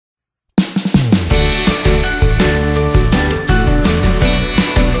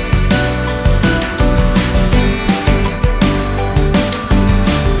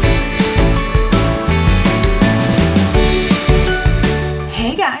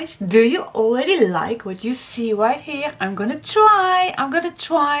guys, do you already like what you see right here? I'm gonna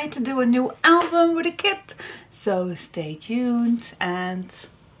try to do a new album with a kit. So stay tuned and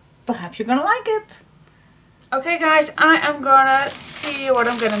perhaps you're gonna like it. Okay guys, I am gonna see what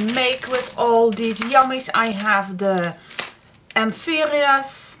I'm gonna make with all these yummies. I have the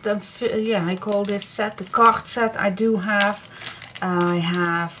Amphirias, I call this set the card set. I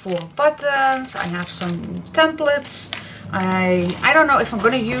have 4 buttons, I have some templates. I don't know if I'm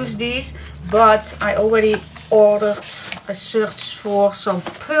gonna use these, but I already ordered, I searched for some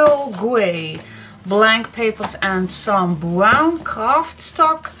pearl gray blank papers and some brown craft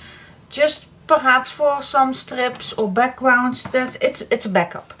stock, just perhaps for some strips or backgrounds. It's a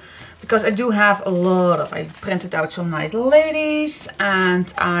backup, because I do have a lot of, I printed out some nice ladies,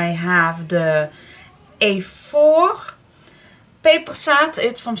 and I have the A4 paper set.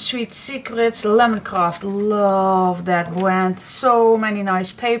 It's from Sweet Secrets, Lemoncraft. Love that brand. So many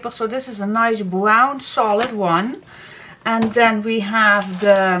nice papers. So this is a nice brown solid one. And then we have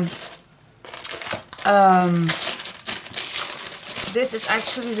the this is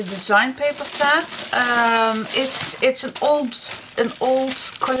actually the design paper set. It's an old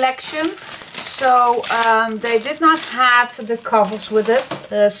collection. So they did not have the covers with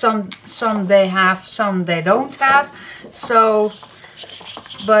it. Some they have, some they don't have. So,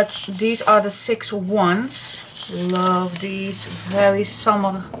 but these are the 6 ones. Love these, very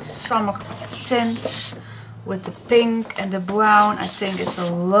summer tints with the pink and the brown. I think it's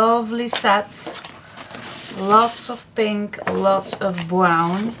a lovely set. Lots of pink, lots of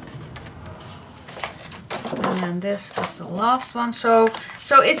brown. And this is the last one. So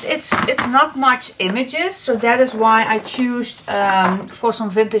it's not much images, so that is why I choose for some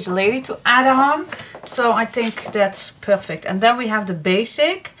vintage lady to add on. So I think that's perfect. And then we have the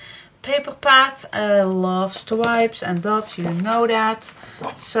basic paper pad. I love stripes and dots, you know that.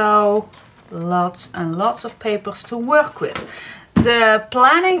 So lots and lots of papers to work with. The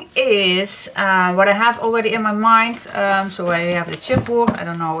planning is what I have already in my mind. So I have the chipboard. I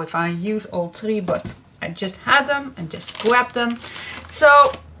don't know if I use all 3, but I just had them and just grabbed them. So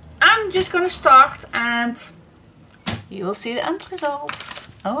I'm just gonna start and you will see the end results.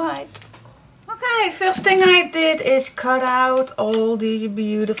 Alright. Okay, first thing I did is cut out all these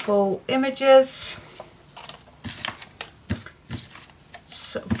beautiful images.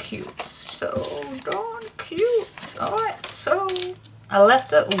 So cute. So darn cute. Alright, so I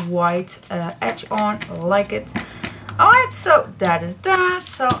left a white edge on, like it. Alright, so that is that.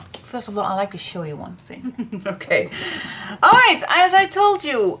 So first of all, I like to show you one thing. Okay. Alright, as I told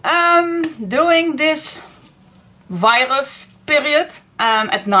you, during this virus period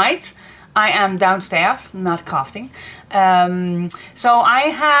at night, I am downstairs, not crafting. So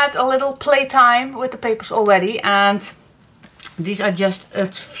I had a little playtime with the papers already, and these are just a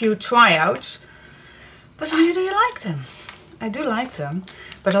few tryouts. But I really like them. I do like them,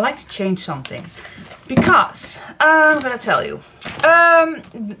 but I like to change something. Because, I'm gonna tell you,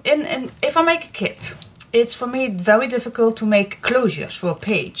 if I make a kit, it's for me very difficult to make closures for a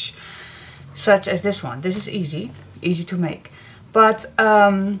page. Such as this one. This is easy to make. But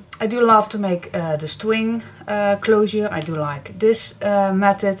I do love to make the string closure. I do like this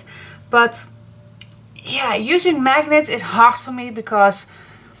method. But yeah, using magnets is hard for me because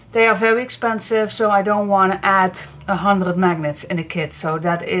they are very expensive, so I don't want to add 100 magnets in a kit. So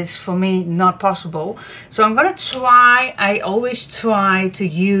that is for me not possible. So I'm gonna try, I always try to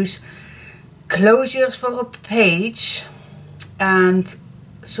use closures for a page, and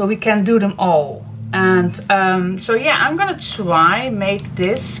so we can do them all. And so yeah, I'm gonna try make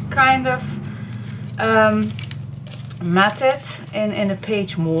this kind of method in a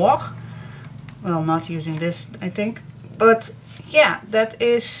page more. Well, not using this, I think, but yeah, that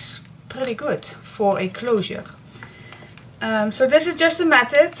is pretty good for a closure. So this is just a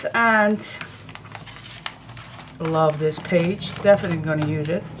method, and love this page, definitely gonna use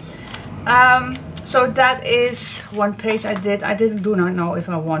it. So that is one page I did. I do not know if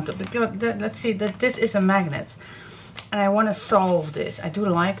I want to, because let's see that this is a magnet, and I want to solve this. I do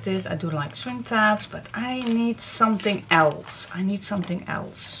like this, I do like swing tabs, but I need something else. I need something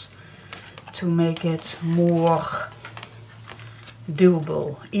else to make it more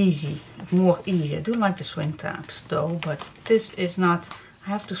doable, more easy. I do like the swing tabs though, but this is not, I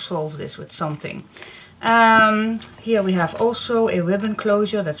have to solve this with something. Here we have also a ribbon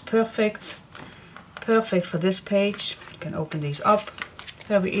closure. That's perfect for this page. You can open these up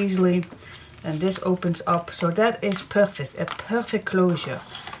very easily, and this opens up, so that is perfect, a perfect closure.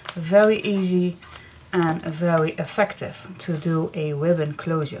 Very easy and very effective to do a ribbon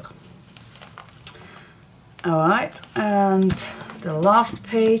closure. Alright, and the last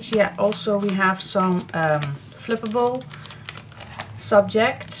page, yeah, also we have some flippable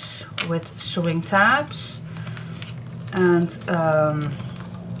subjects with sewing tabs. And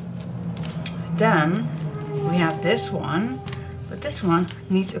then we have this one, but this one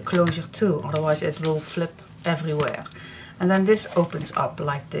needs a closure too, otherwise it will flip everywhere. And then this opens up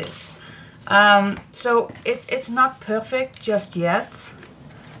like this. So it's not perfect just yet.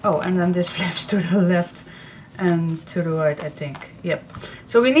 Oh, and then this flips to the left and to the right, I think. Yep.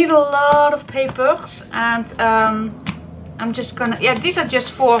 So we need a lot of papers, and I'm just gonna, yeah, these are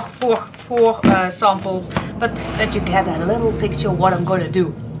just four samples, but that you get a little picture of what I'm gonna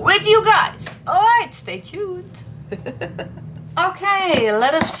do with you guys. Alright, stay tuned. Okay,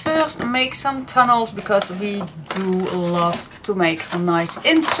 let us first make some tunnels, because we do love to make a nice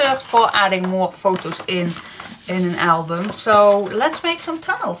insert for adding more photos in an album. So let's make some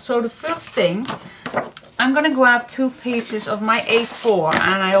tunnels. So the first thing, I'm gonna grab 2 pieces of my A4,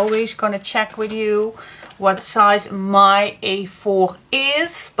 and I always gonna check with you what size my A4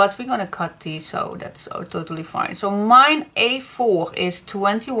 is, but we're gonna cut these, so that's totally fine. So mine A4 is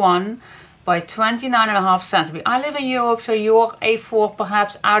 21 by 29.5 centimeters. I live in Europe, so your A4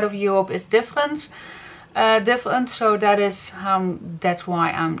 perhaps out of Europe is different. So that's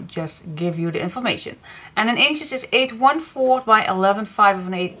why I'm just give you the information. And in inches is 8¼ by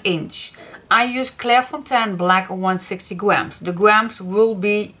 11/5 inch. I use Clairefontaine black 160 grams. The grams will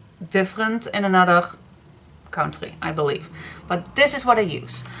be different in another country, I believe, but this is what I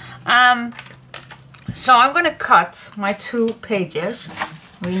use. So I'm gonna cut my 2 pages.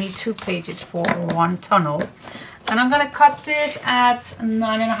 We need 2 pages for 1 tunnel, and I'm gonna cut this at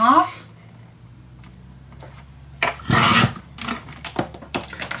 9.5.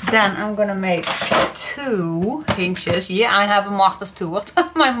 Then I'm gonna make 2 hinges. Yeah, I have a Martha's Stewart.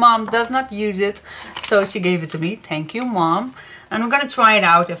 My mom does not use it, so she gave it to me. Thank you, Mom. And I'm gonna try it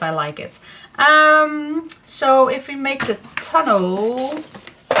out if I like it. So if we make the tunnel,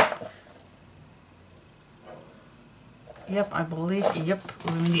 yep, I believe, yep,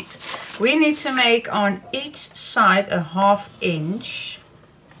 we need to make on each side a 1/2 inch.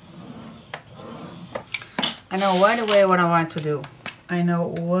 I know right away what I want to do. I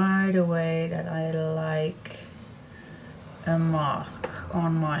know right away that I like a mark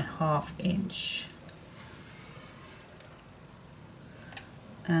on my 1/2 inch.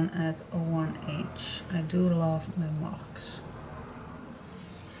 And at 1 inch. I do love my marks,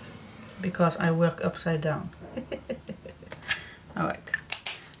 because I work upside down. Alright,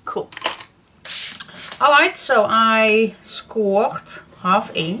 cool. Alright, so I scored 1/2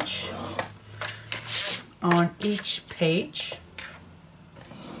 inch on each page.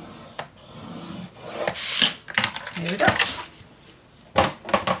 Here we go.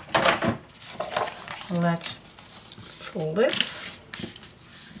 Let's fold it.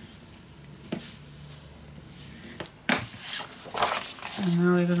 And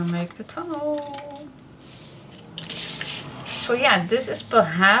now we're gonna make the tunnel. So yeah, this is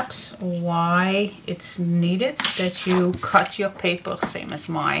perhaps why it's needed that you cut your paper same as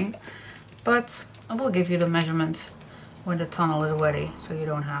mine. But I will give you the measurements when the tunnel is ready, so you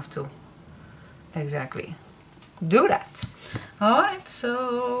don't have to exactly do that. Alright,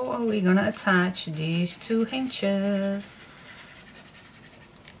 so we're gonna attach these 2 hinges.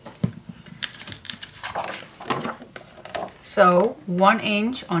 So 1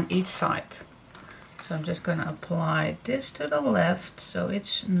 inch on each side. So I'm just gonna apply this to the left so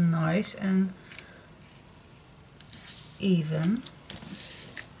it's nice and even.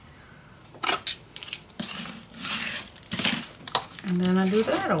 And then I do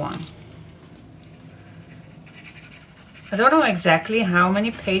the other one. I don't know exactly how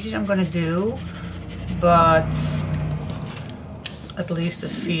many pages I'm gonna do, but at least a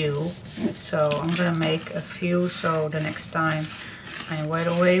few. So I'm gonna make a few so the next time I'm right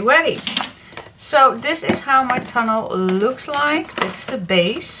away ready. So this is how my tunnel looks like. This is the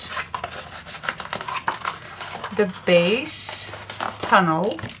base. The base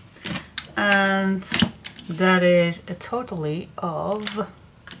tunnel. And that is a totally of,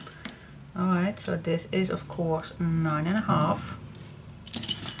 alright, so this is of course 9.5.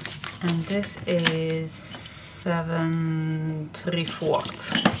 And this is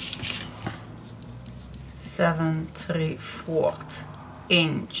 7¾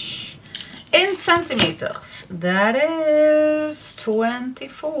 inch. In centimeters, that is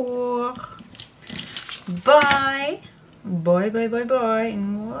 24 by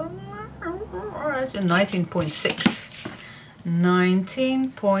that's a 19.6.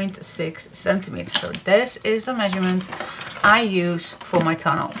 19.6 centimeters. So this is the measurement I use for my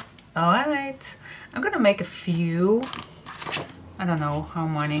tunnel. Alright, I'm gonna make a few. I don't know how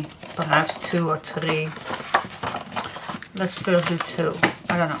many, perhaps 2 or 3. Let's first do 2.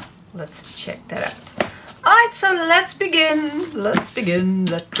 I don't know. Let's check that out. Alright, so let's begin. Let's begin.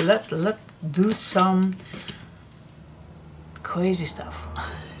 Let's do some crazy stuff.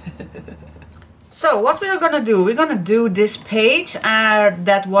 So what we are gonna do, we're gonna do this page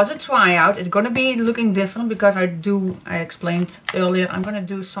that was a tryout. It's gonna be looking different because I explained earlier, I'm gonna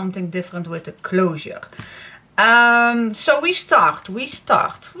do something different with the closure. So we just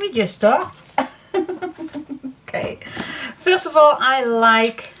start. Okay. First of all, I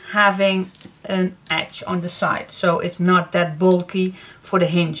like having an edge on the side, so it's not that bulky for the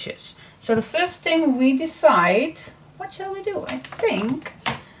hinges. So the first thing we decide, what shall we do? I think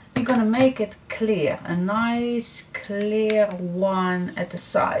we're gonna make it clear, a nice clear one at the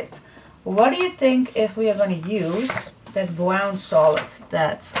side. What do you think if we are gonna use that brown solid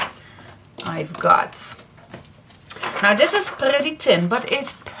that I've got? Now this is pretty thin, but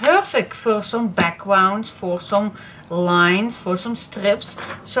it's perfect for some backgrounds, for some lines, for some strips.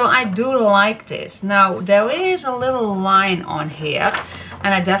 So I do like this. Now there is a little line on here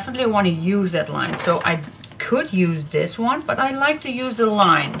and I definitely want to use that line. So I could use this one, but I like to use the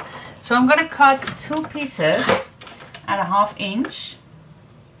line. So I'm going to cut 2 pieces at a 1/2 inch.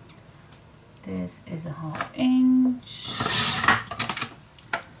 This is a 1/2 inch.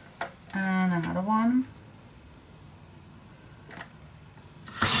 And another one.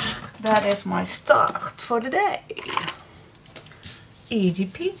 That is my start for the day. Easy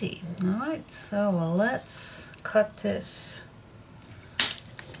peasy. Alright, so let's cut this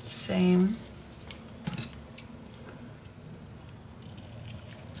same.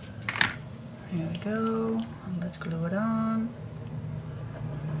 Here we go. Let's glue it on.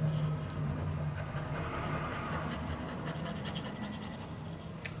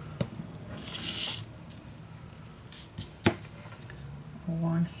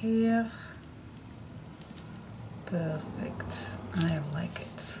 One here. Perfect. I like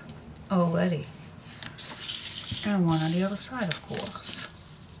it already. And one on the other side, of course.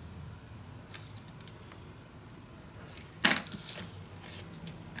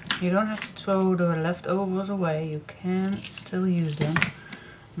 You don't have to throw the leftovers away. You can still use them.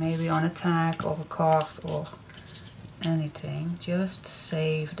 Maybe on a tag or a card or anything. Just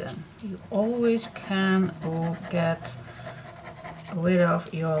save them. You always can or get rid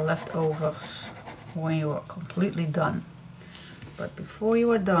of your leftovers when you are completely done. But before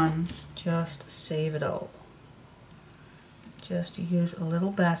you are done, just save it all. Just use a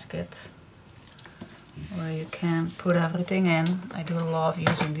little basket where you can put everything in. I do love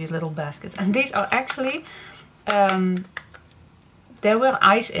using these little baskets, and these are actually there were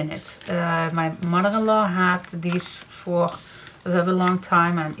ice in it. My mother-in-law had these for a very long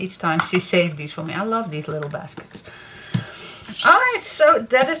time, and each time she saved these for me. I love these little baskets. Alright, so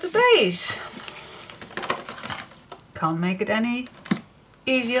that is the base. Can't make it any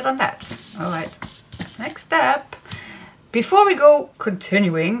easier than that. Alright, next step. Before we go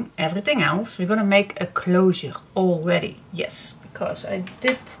continuing everything else, we're gonna make a closure already. Yes, because I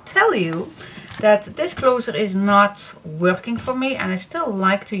did tell you that this closure is not working for me and I still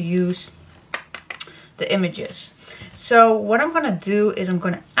like to use the images. So what I'm gonna do is I'm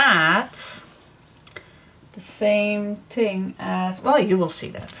gonna add the same thing as, well, you will see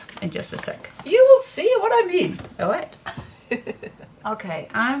that in just a sec. You will see what I mean. Alright. Okay,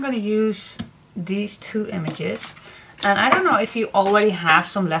 I'm gonna use these 2 images. And I don't know if you already have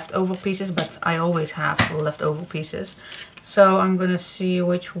some leftover pieces, but I always have leftover pieces. So I'm gonna see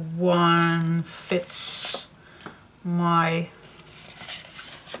which one fits my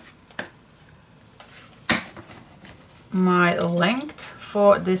length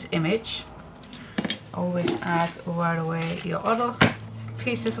for this image. Always add right away your other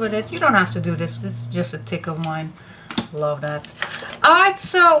pieces with it. You don't have to do this. This is just a tick of mine. Love that. Alright,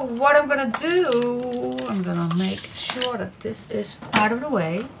 so what I'm gonna do, I'm gonna make sure that this is out of the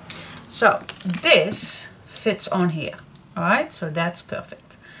way. So this fits on here. Alright, so that's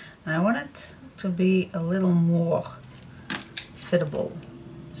perfect. I want it to be a little more fittable.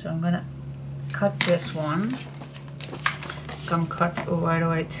 So I'm gonna cut this one. I'm gonna cut right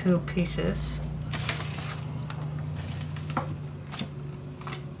away 2 pieces.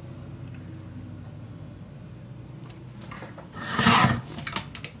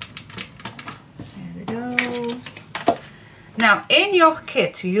 Now in your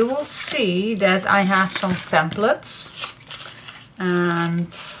kit you will see that I have some templates, and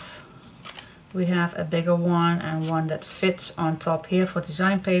we have a bigger one and one that fits on top here for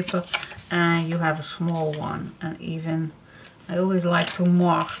design paper, and you have a small one, and even I always like to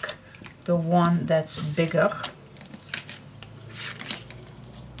mark the one that's bigger.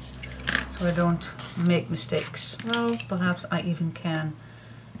 so I don't make mistakes. Well, perhaps I even can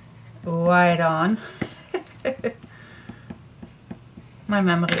write on. My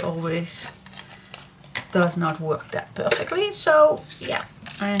memory always does not work that perfectly, so yeah,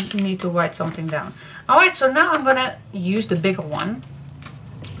 I need to write something down. Alright, so now I'm gonna use the bigger one,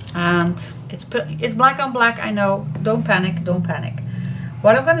 and it's black on black, I know, don't panic, don't panic.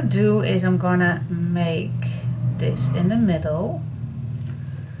 What I'm gonna do is I'm gonna make this in the middle.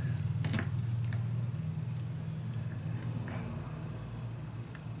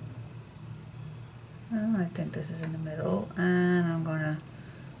 I think this is in the middle, and I'm gonna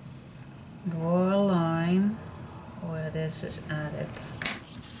draw a line where this is added.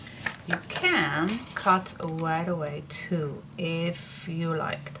 You can cut right away too, if you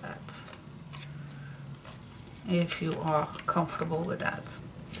like that, if you are comfortable with that.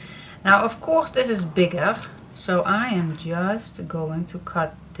 Now of course this is bigger, so I am just going to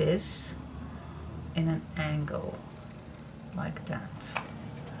cut this in an angle like that.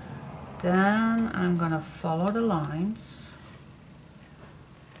 Then I'm gonna follow the lines.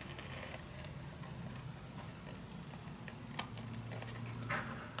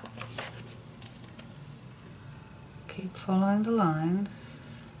 Keep following the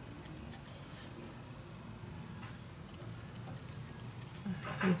lines.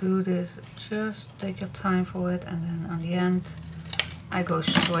 If you do this, just take your time for it, and then on the end I go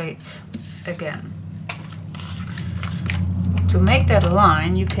straight again. To make that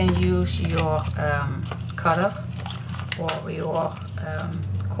line, you can use your cutter or your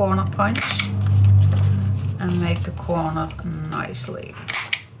corner punch and make the corner nicely.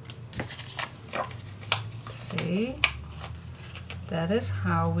 See, that is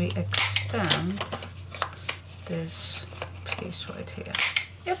how we extend this piece right here.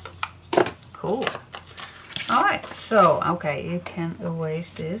 Yep, cool. Alright, so, okay, you can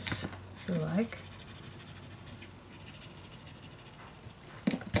erase this if you like.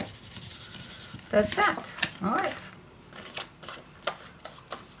 That's that. Alright.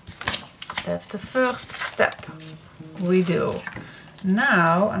 That's the first step we do.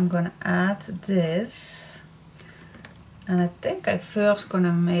 Now I'm gonna add this, and I think I first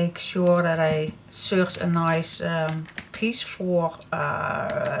gonna make sure that I search a nice piece for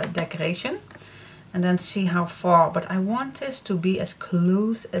decoration, and then see how far. But I want this to be as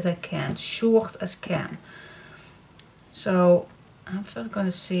close as I can, short as can. So I'm first going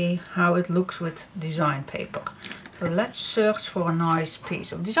to see how it looks with design paper. So let's search for a nice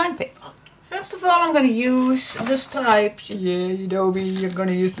piece of design paper. First of all, I'm going to use the stripes. Yeah, you know me, you're going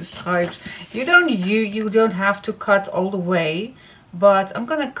to use the stripes. You don't have to cut all the way, but I'm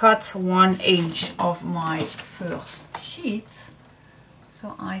going to cut 1 inch of my first sheet,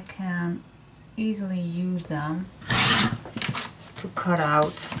 so I can easily use them to cut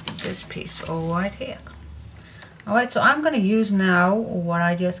out this piece right here. Alright, so I'm going to use now what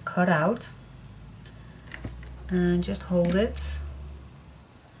I just cut out, and just hold it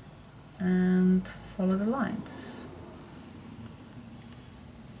and follow the lines.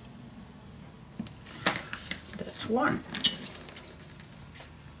 That's one.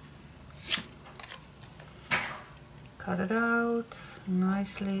 Cut it out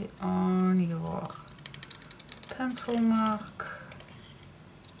nicely on your pencil mark.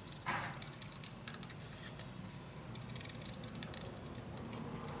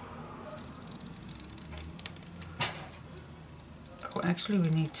 Actually we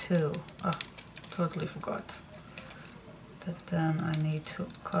need 2. Oh, totally forgot that then I need to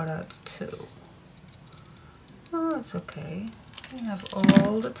cut out 2. Oh, it's okay. We have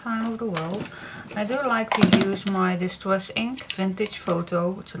all the time of the world. I do like to use my Distress ink vintage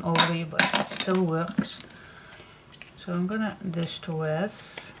photo. It's an oldie, but it still works. So I'm gonna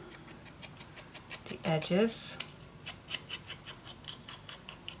distress the edges.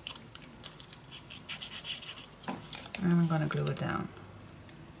 And I'm gonna glue it down.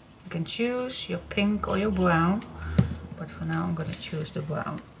 You can choose your pink or your brown, but for now I'm gonna choose the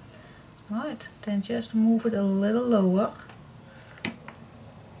brown. Alright, then just move it a little lower.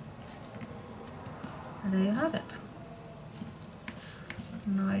 And there you have it.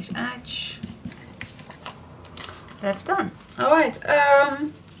 Nice edge. That's done. Alright,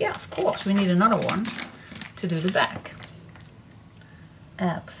 yeah, of course we need another one to do the back.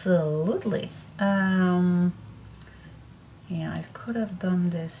 Absolutely. Yeah, I could have done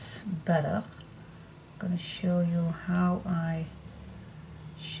this better. I'm gonna show you how I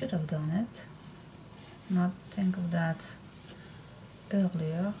should have done it. Not think of that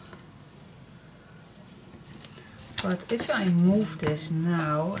earlier. But if I move this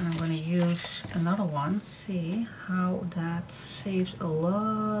now, and I'm going to use another one, see how that saves a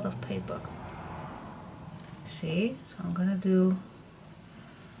lot of paper. See, so I'm going to do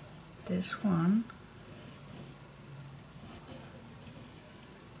this one.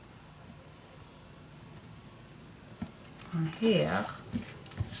 On here.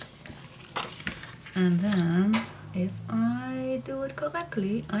 And then if I do it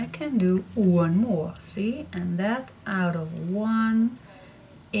correctly, I can do one more, see? And that out of 1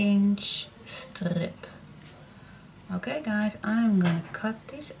 inch strip. Okay guys, I'm gonna cut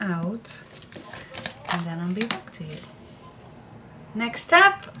this out and then I'll be back to you. Next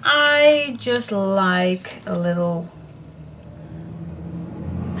step, I just like a little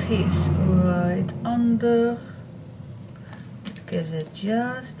piece right under. It gives it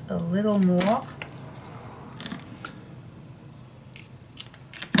just a little more.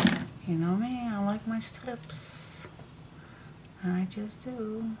 You know me, I like my strips. I just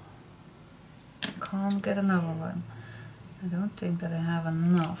do. Can't get another one. I don't think that I have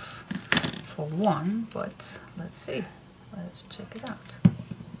enough for one, but let's see. Let's check it out.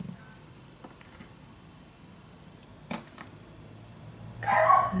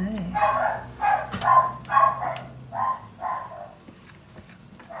 Okay.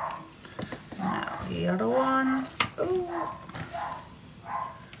 Now the other one. Ooh.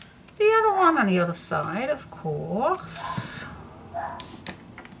 The other one on the other side, of course.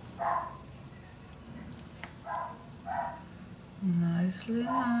 Nicely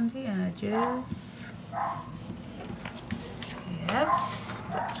on the edges. Yes,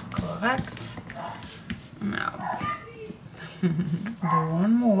 that's correct. Now, do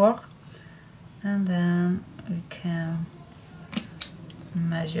one more. And then we can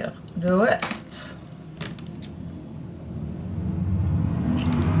measure the rest.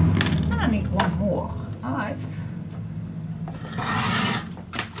 I need one more. Alright.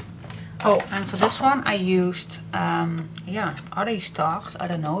 Oh, and for this one I used, yeah, are they stars? I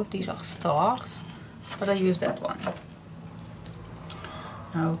don't know if these are stars, but I used that one.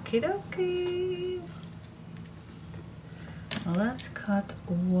 Okie dokie. Let's cut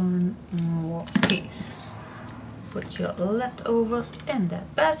one more piece. Put your leftovers in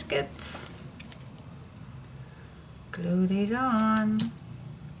that basket. Glue these on.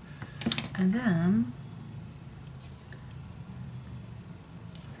 And then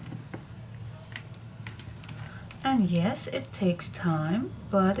yes, it takes time,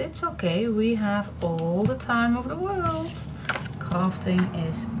 but it's okay. We have all the time of the world. Crafting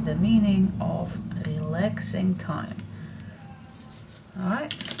is the meaning of relaxing time.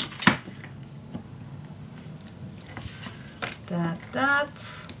 Alright. That's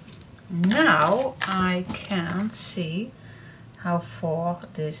that. Now I can see how far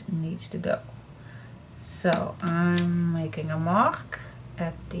this needs to go. So I'm making a mark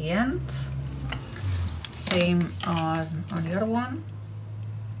at the end, same as on the other one,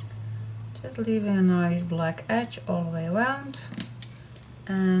 just leaving a nice black edge all the way around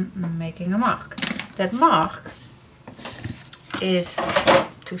and making a mark. That mark is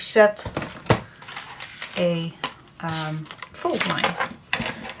to set a fold line.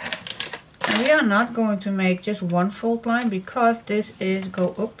 We are not going to make just one fold line because this is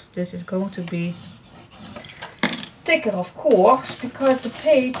going to be thicker, of course, because the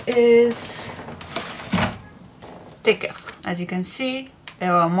page is thicker. As you can see,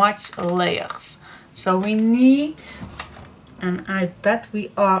 there are much layers. So we need, and I bet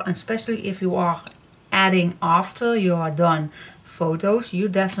we are, especially if you are adding after you are done photos, you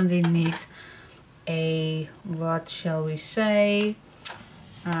definitely need a, what shall we say,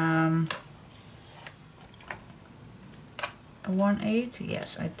 a 1/8.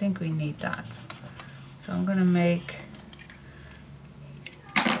 Yes, I think we need that. So I'm gonna make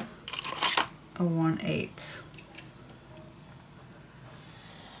a 1/8.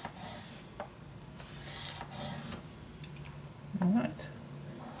 All right.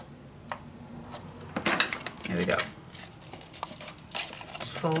 Here we go.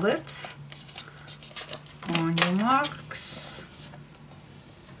 Just fold it on your marks.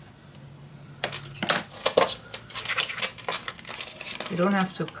 You don't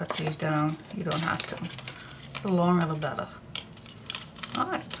have to cut these down. You don't have to. The longer the better.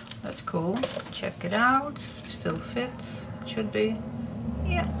 Alright, that's cool. Check it out. It still fits. It should be.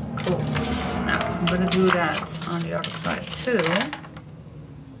 Yeah, cool. Now I'm gonna do that on the other side too.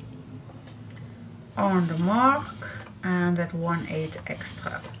 On the mark and that 1/8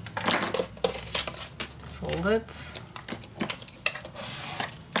 extra. Fold it.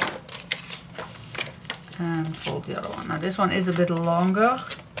 And fold the other one. Now this one is a bit longer,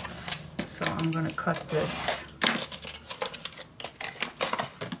 so I'm going to cut this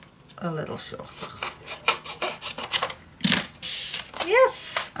a little shorter.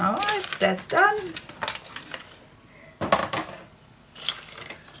 Yes, alright, that's done.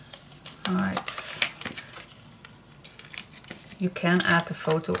 Alright. You can add the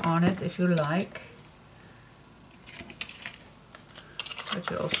photo on it if you like. But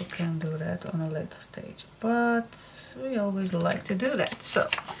you also can do that on a later stage. But we always like to do that. So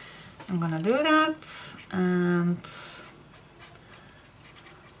I'm gonna do that, and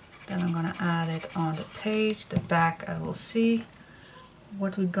then I'm gonna add it on the page. The back I will see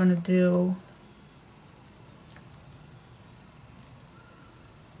what we're gonna do.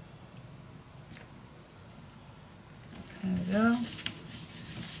 There we go.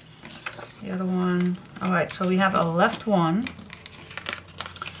 The other one. Alright, so we have a left one.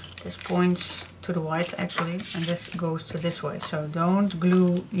 This points to the right actually, and this goes to this way. So don't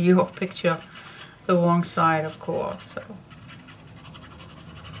glue your picture the wrong side, of course. So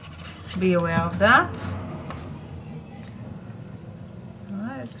be aware of that.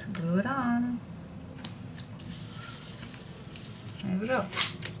 Alright, glue it on. There we go.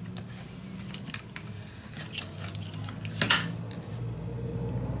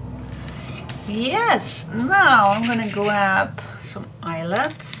 Yes, now I'm gonna grab some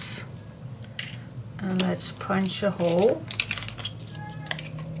eyelets and let's punch a hole.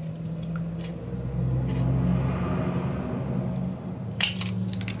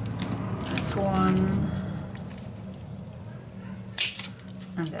 That's one,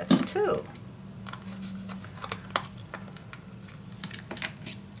 and that's two.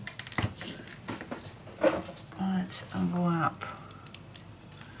 Let's grab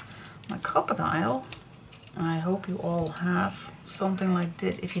my crocodile. I hope you all have something like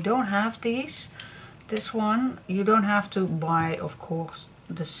this. If you don't have these, this one, you don't have to buy, of course,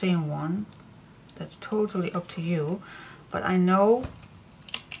 the same one. That's totally up to you. But I know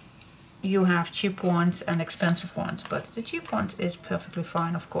you have cheap ones and expensive ones, but the cheap ones is perfectly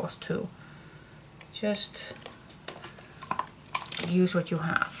fine, of course, too. Just use what you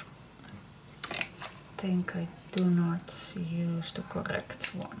have. I think I do not use the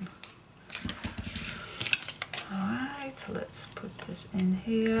correct one. Alright, let's put this in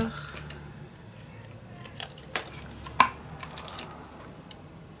here.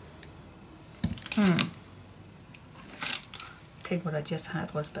 I think what I just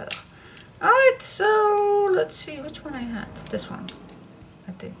had was better. Alright, so let's see which one I had. This one,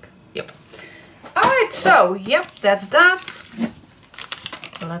 I think. Yep. Alright, so, yep, that's that.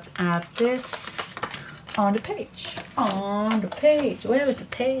 Let's add this on the page. On the page. Where is the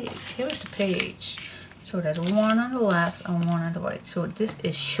page? Here is the page. So there's one on the left and one on the right. So this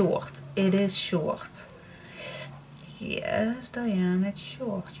is short. It is short. Yes, Diane, it's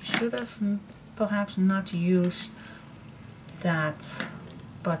short. You should have perhaps not used that,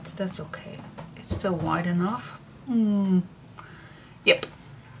 but that's okay. It's still wide enough. Yep,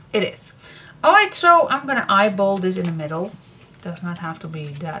 it is. Alright, so I'm gonna eyeball this in the middle. Does not have to be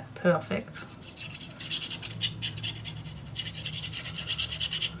that perfect.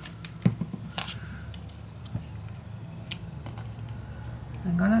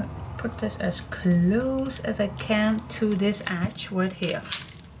 I'm gonna put this as close as I can to this edge right here.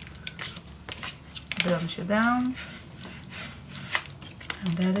 Burns it down,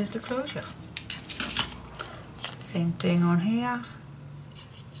 and that is the closure. Same thing on here.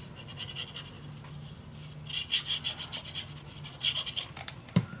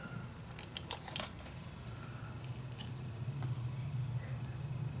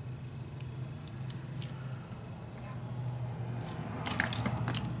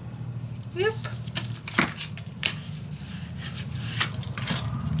 Yep.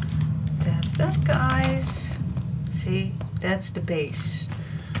 That's that, guys. See, that's the base.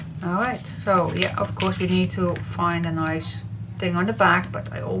 Alright, so yeah, of course we need to find a nice thing on the back,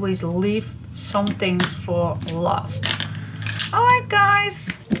 but I always leave some things for last. Alright,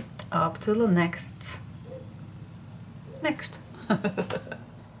 guys, up to the next.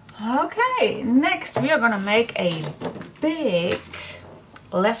 Okay, next we are gonna make a big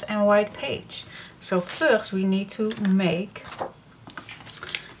left and right page. So first we need to make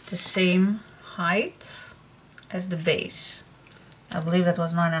the same height as the base. I believe that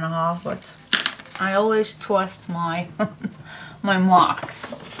was 9.5, but I always trust my my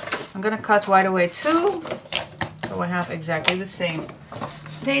marks. I'm gonna cut right away too, so I have exactly the same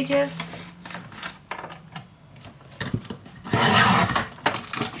pages.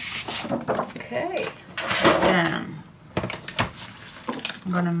 Okay, then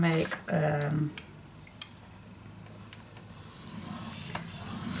I'm gonna make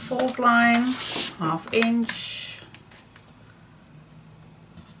fold line, 1/2 inch.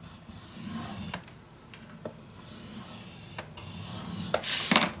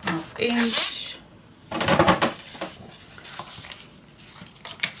 inch.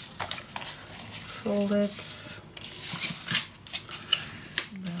 Fold it.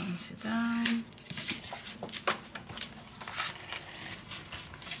 Balance it down.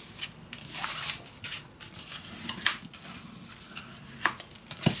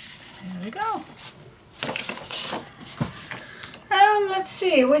 There we go. Let's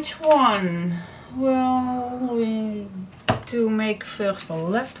see, which one? Well, we do make first the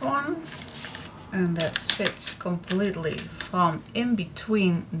left one, and that fits completely from in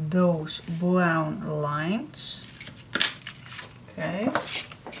between those brown lines. Okay.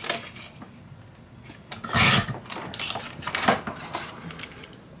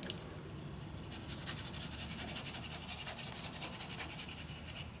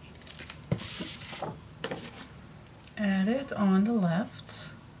 Add it on the left.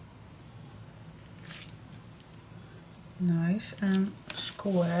 Nice and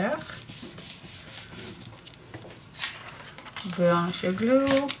square. Burnish your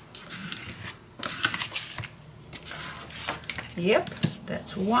glue. Yep,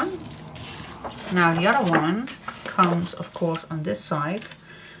 that's one. Now the other one comes of course on this side,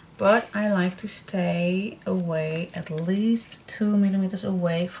 but I like to stay away at least 2 millimeters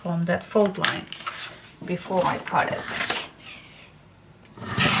away from that fold line before I cut it.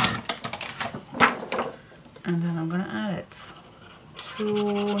 And then I'm gonna add it.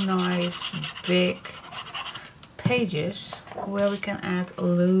 2 nice big pages where we can add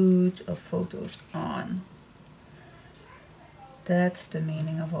loads of photos on. That's the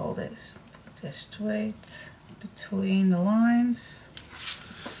meaning of all this. Just straight between the lines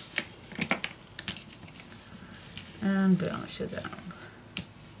and burnish it down.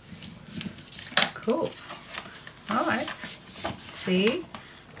 Cool. Alright. See?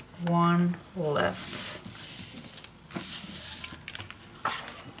 One left.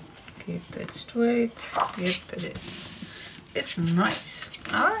 Keep it straight. Yep, it is. It's nice.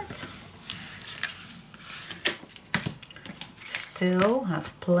 Alright. Still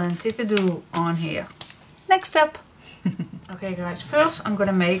have plenty to do on here. Next step. Okay guys, first I'm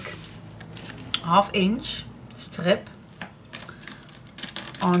gonna make 1/2 inch strip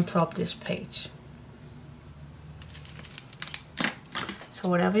on top this page. So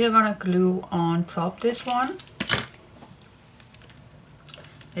whatever you're gonna glue on top this one,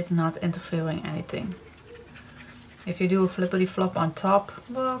 it's not interfering anything. If you do a flippity flop on top,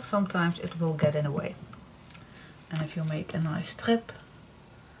 well, sometimes it will get in the way. And if you make a nice strip,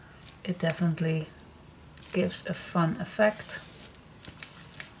 it definitely gives a fun effect.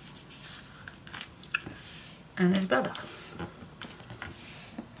 And it's better.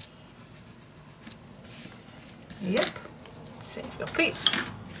 Yep. Save your piece.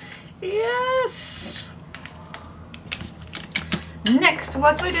 Yes! Next,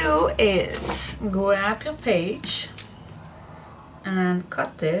 what we do is grab your page and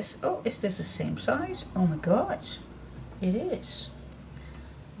cut this. Oh, is this the same size? Oh my gosh, it is.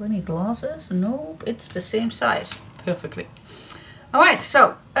 We need glasses? Nope, it's the same size. Perfectly. Alright,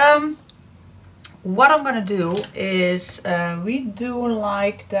 so what I'm gonna do is we do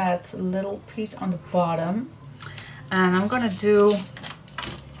like that little piece on the bottom, and I'm gonna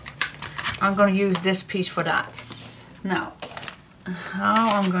use this piece for that. Now,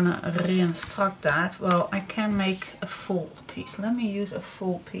 how I'm gonna reconstruct that? Well, I can make a full piece. Let me use a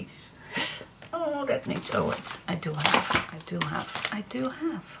full piece. Oh, that needs, oh wait, I do have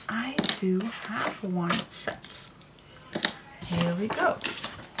one set. Here we go.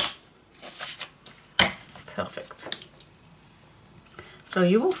 Perfect. So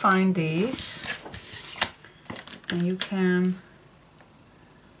you will find these, and you can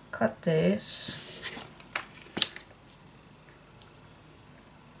cut this.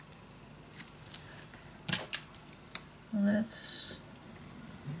 Let's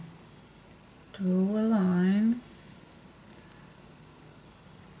do a line.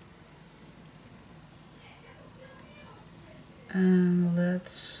 And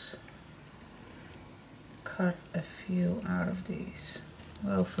let's cut a few out of these.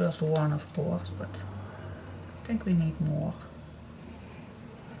 Well, first one of course, but I think we need more.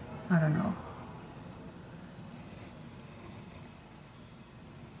 I don't know.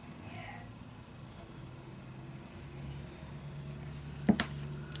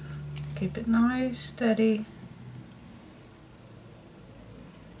 Keep it nice, steady.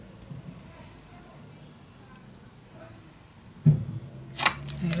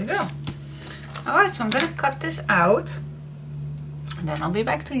 There we go. Alright, so I'm gonna cut this out and then I'll be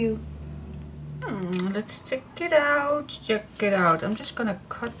back to you. Let's check it out. Check it out. I'm just gonna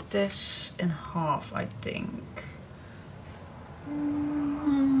cut this in half, I think.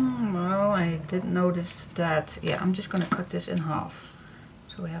 didn't notice that. Yeah, I'm just going to cut this in half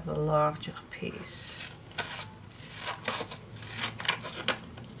so we have a larger piece.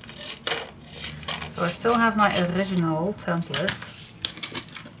 So I still have my original template.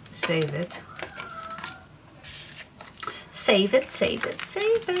 Save it. Save it, save it,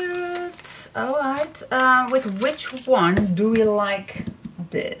 save it. Alright, with which one do we like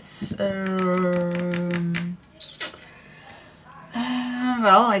this?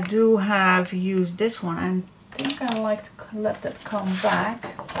 Well, I do have used this one. I think I like to let that come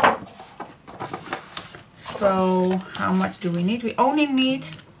back. So how much do we need? We only need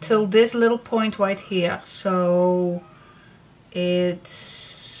till this little point right here. So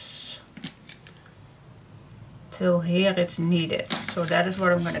it's till here it's needed. So that is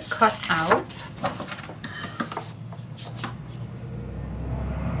what I'm going to cut out.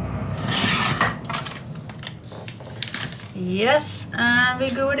 Yes, and we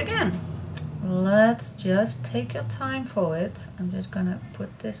do it again. Let's just take your time for it. I'm just gonna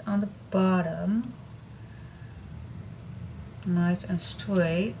put this on the bottom. Nice and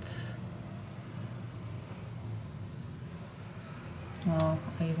straight. Well,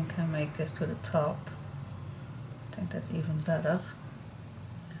 I even can make this to the top. I think that's even better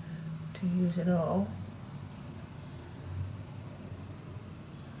to use it all.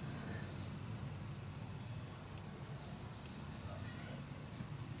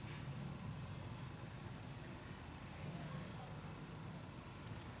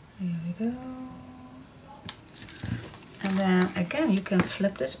 Here we go. And then again you can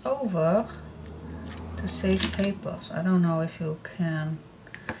flip this over to save papers. I don't know if you can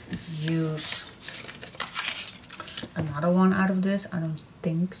use another one out of this. I don't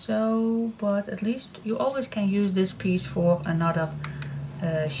think so, but at least you always can use this piece for another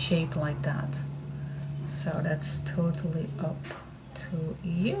shape like that. So that's totally up to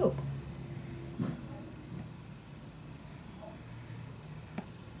you.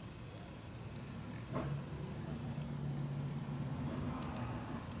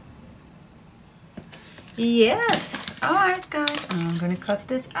 Yes! Alright guys, I'm gonna cut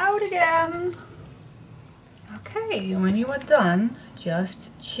this out again. Okay, when you are done,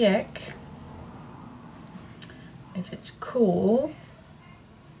 just check if it's cool.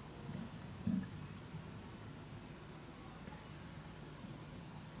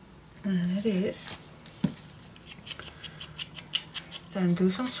 And it is. Then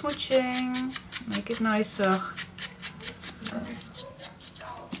do some smooching, make it nicer.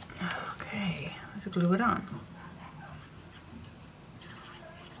 Okay, let's glue it on.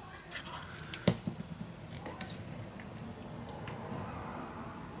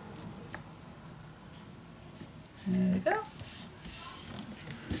 There we go.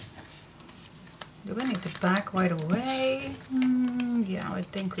 Do we need the back right away? Yeah, I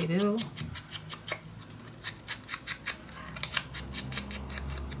think we do.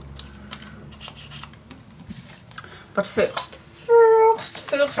 But first,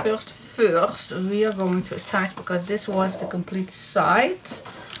 we are going to attach, because this was the complete side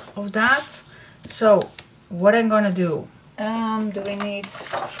of that. So what I'm gonna do, do we need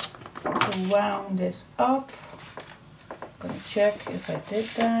to wound this up? I'm gonna check if I did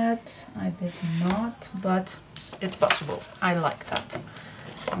that. I did not, but it's possible. I like that.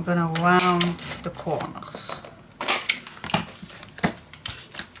 I'm gonna wound the corners.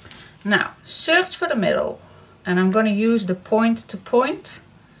 Now search for the middle, and I'm gonna use the point to point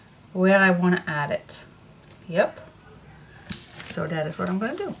where I want to add it. Yep. So that is what I'm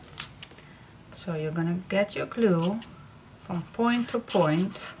gonna do. So you're gonna get your glue from point to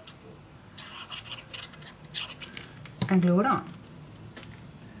point and glue it on.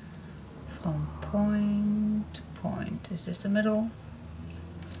 From point to point. Is this the middle?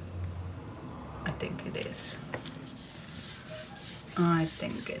 I think it is. I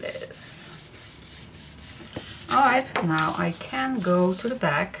think it is. Alright, now I can go to the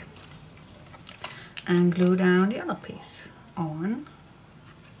back and glue down the other piece on.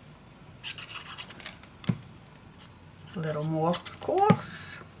 A little more, of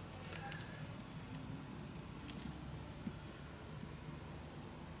course.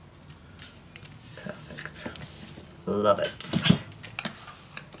 Perfect. Love it.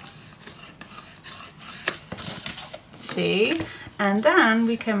 See? And then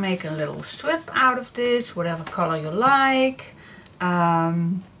we can make a little strip out of this, whatever color you like. I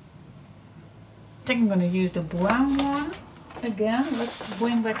think I'm going to use the brown one again. Let's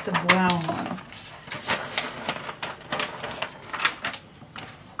bring back the brown one.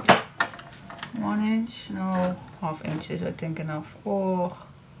 One inch, no, half inch is I think enough. Or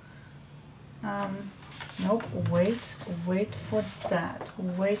Nope, wait for that.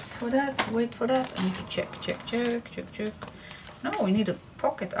 Wait for that. I need to check. No, we need a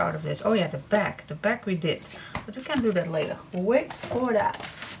pocket out of this. Oh yeah, the back. The back we did. But we can do that later. Wait for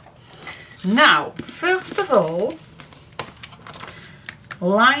that. Now, first of all,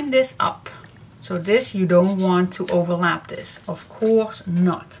 line this up. So this, you don't want to overlap this. Of course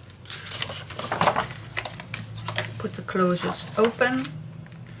not. Put the closures open.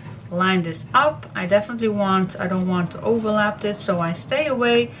 Line this up. I don't want to overlap this, so I stay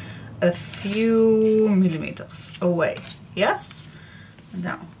away a few millimeters away. Yes?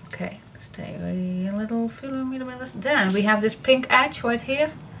 Now, okay, stay away a little few millimeters. Then we have this pink edge right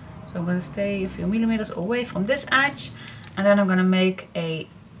here. So I'm going to stay a few millimeters away from this edge. And then I'm going to make a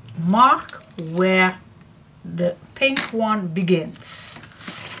mark where the pink one begins.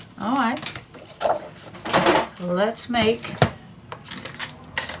 Alright. Let's make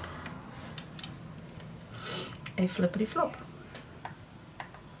a flippity flop.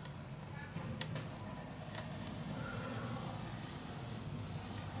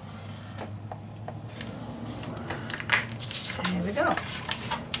 There we go.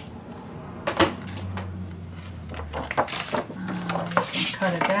 You can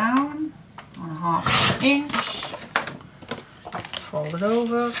cut it down on 1/2 inch, fold it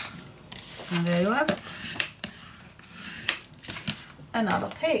over, and there you have it. Another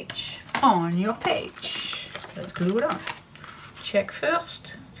page on your page. Let's glue it on. Check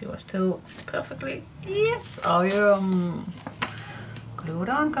first if you are still perfectly. Yes, I am. Glue it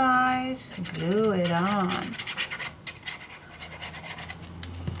on, guys. Glue it on.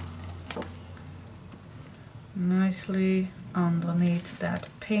 Nicely underneath that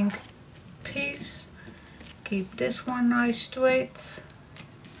pink piece. Keep this one nice straight.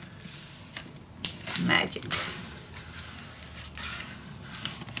 Magic.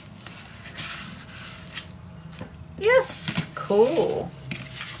 Yes, cool.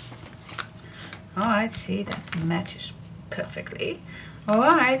 Alright, see, that matches perfectly.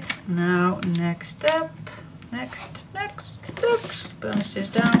 Alright, now next step. Next. Burnish this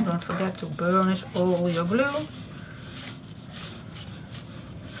down. Don't forget to burnish all your glue.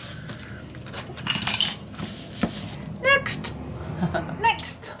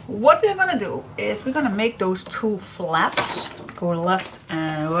 Next, what we're gonna do is we're gonna make those two flaps go left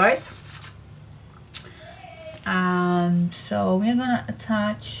and right. So we're gonna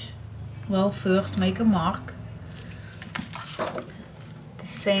attach, well, first make a mark the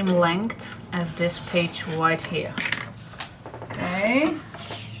same length as this page right here. Okay.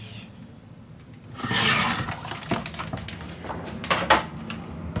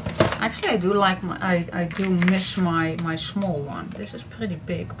 Actually, I do like I do miss my small one. This is pretty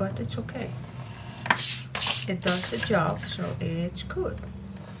big, but it's okay. It does the job, so it's good.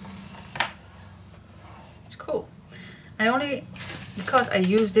 It's cool. Because I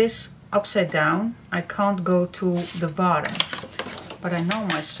use this upside down, I can't go to the bottom. But I know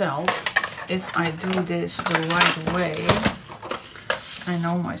myself, if I do this the right way, I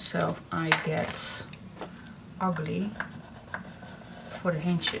know myself I get ugly for the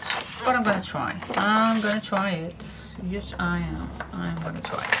hinges. But I'm gonna try. I'm gonna try it. Yes, I am. I'm gonna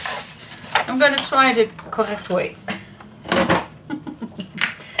try it. I'm gonna try the correct way.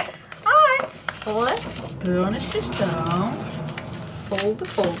 Alright, let's burnish this down. Fold the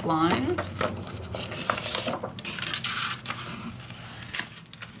fold line.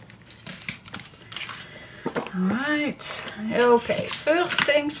 Alright, okay, first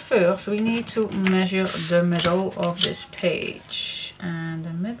things first, we need to measure the middle of this page. And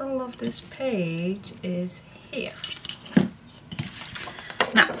the middle of this page is here.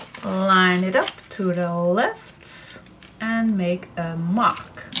 Now, line it up to the left and make a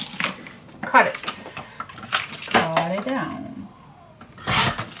mark. Cut it down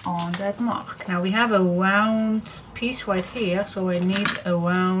on that mark. Now we have a round piece right here, so I need a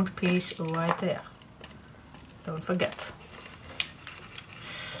round piece right there. Don't forget.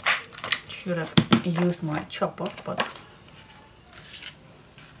 Should have used my chopper, but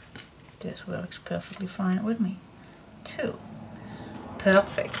this works perfectly fine with me too.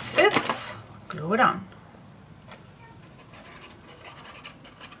 Perfect fit. Glue it on.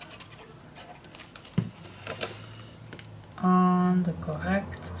 On the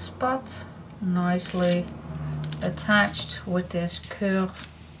correct spot, nicely attached with this curved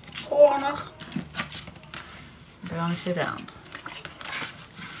corner. Burnish it down.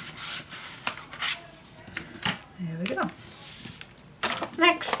 There we go.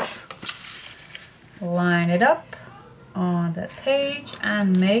 Next, line it up on that page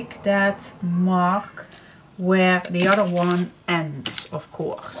and make that mark where the other one ends, of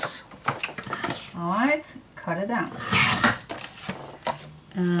course. Alright, cut it down.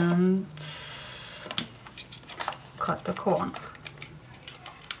 And cut the corner.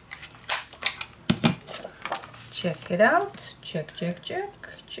 Check it out. Check, check, check.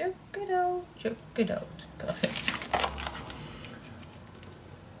 Check it out. Check it out. Perfect.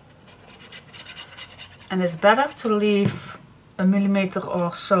 And it's better to leave a millimeter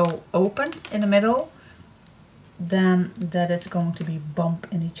or so open in the middle than that it's going to be bump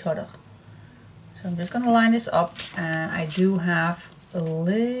in each other. So I'm just going to line this up, and I do have a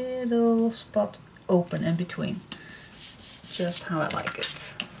little spot open in between, just how I like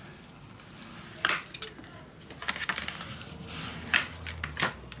it.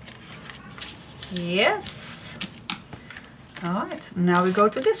 Yes. Alright, now we go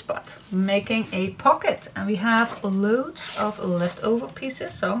to this spot, making a pocket, and we have loads of leftover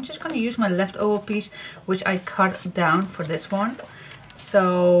pieces. So I'm just going to use my leftover piece, which I cut down for this one.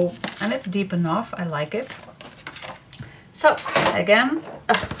 So, and it's deep enough, I like it. So again,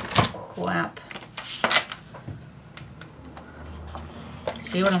 grab.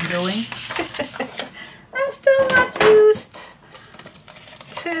 See what I'm doing? I'm still not used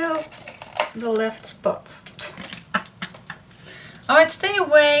to the left spot. Alright, stay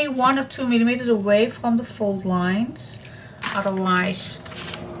away 1 or 2 millimeters away from the fold lines, otherwise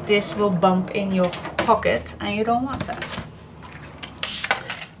this will bump in your pocket and you don't want that.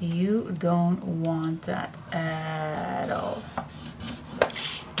 You don't want that at all.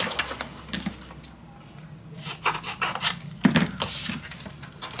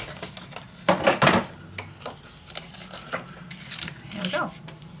 Here we go.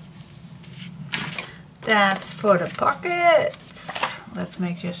 That's for the pocket. Let's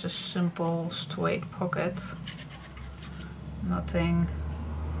make just a simple straight pocket. Nothing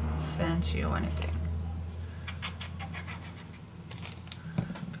fancy or anything.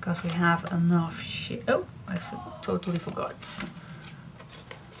 Because we have enough shit. Oh, I totally forgot.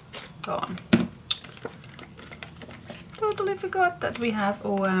 Go on. Totally forgot that we have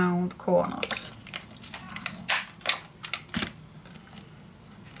round corners.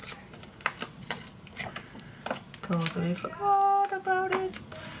 Totally forgot about it.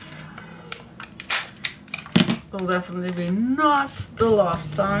 Will definitely be not the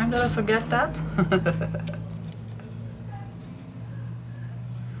last time that I forget that.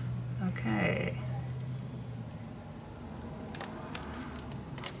 Okay.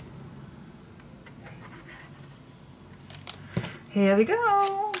 Here we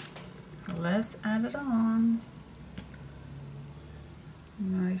go. Let's add it on.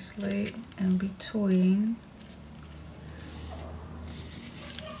 Nicely in between.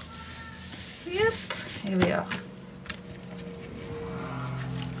 Yep, here we are.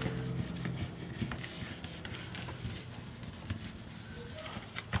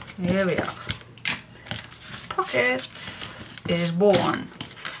 Here we are. Pocket is born.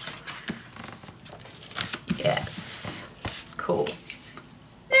 Yes. Cool.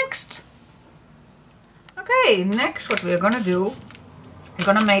 Next. Okay, next what we're gonna do, we're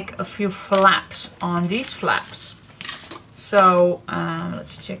gonna make a few flaps on these flaps. So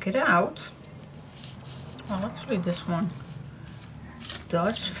let's check it out. Well, actually this one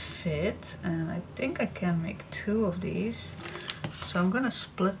does fit, and I think I can make 2 of these. So I'm gonna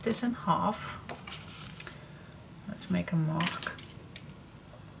split this in half. Let's make a mark.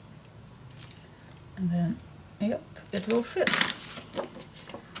 And then, yep, it will fit.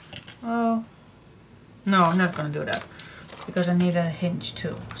 Oh, no, I'm not gonna do that because I need a hinge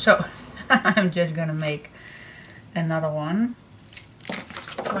too. So I'm just gonna make another one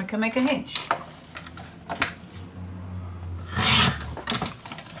so I can make a hinge.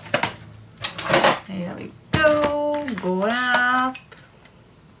 Here we go, grab,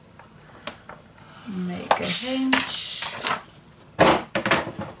 make a hinge.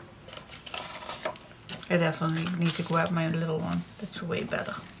 I definitely need to grab my little one, that's way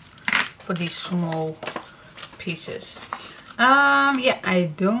better for these small pieces. Yeah,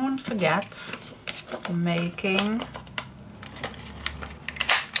 I don't forget making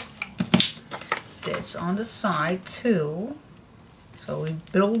this on the side too, so we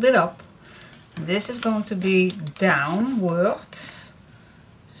build it up. This is going to be downwards,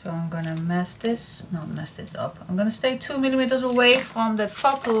 so I'm gonna mess this up. I'm gonna stay 2 millimeters away from the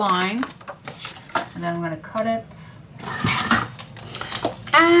top line, and then I'm gonna cut it,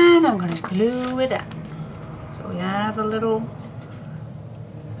 and I'm gonna glue it down. So we have a little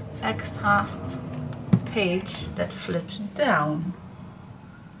extra page that flips down.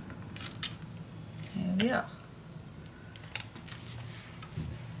 Here we are.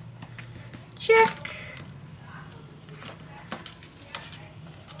 Check.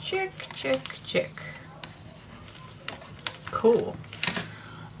 Check, check, check. Cool.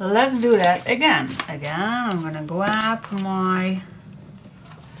 Let's do that again. I'm gonna grab my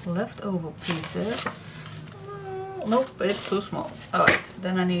leftover pieces. Nope, it's too small. Alright,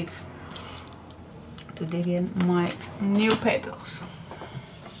 then I need to dig in my new papers.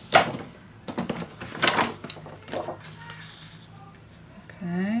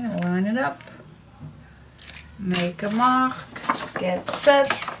 Okay, line it up. Make a mark. Get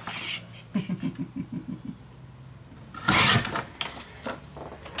set.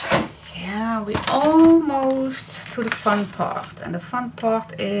 Yeah, we almost to the fun part, and the fun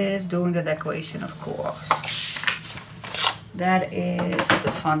part is doing the decoration, of course. That is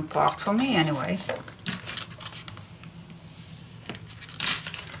the fun part for me anyway.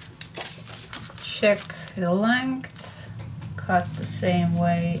 Check the length, cut the same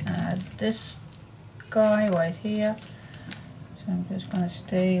way as this guy right here. So I'm just gonna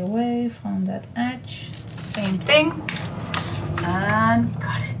stay away from that edge. Same thing, and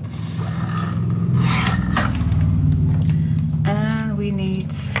cut it. And we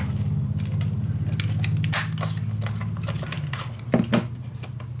need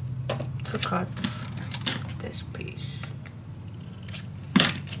to cut this piece.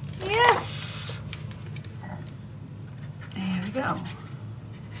 Yes! There we go.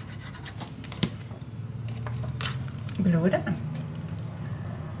 Glue it on.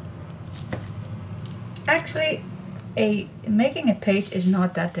 Actually, making a page is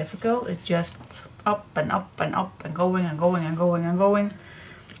not that difficult. It's just up and up and up and going and going and going and going.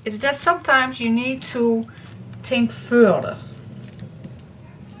 It's just sometimes you need to think further.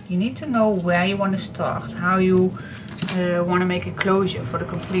 You need to know where you want to start, how you want to make a closure for the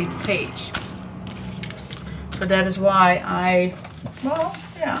complete page. So that is why I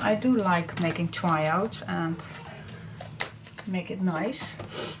do like making tryouts and make it nice.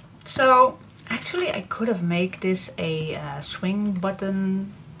 So actually I could have made this a swing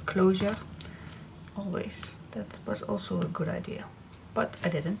button closure. Always. That was also a good idea. But I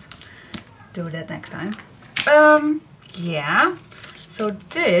didn't. Do that next time. Yeah. So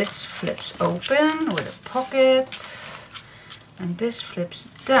this flips open with a pocket. And this flips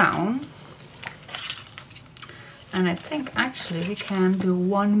down. And I think actually we can do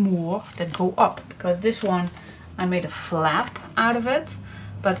one more that go up. Because this one I made a flap out of it.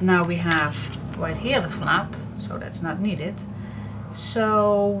 But now we have right here the flap. So that's not needed.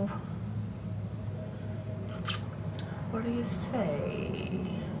 So what do you say?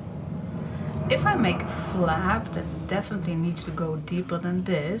 If I make a flap that definitely needs to go deeper than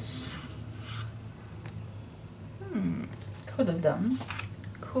this. Could have done.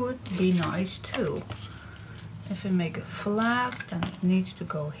 Could be nice too. If we make a flap, then it needs to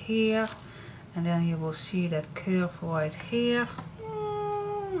go here. And then you will see that curve right here.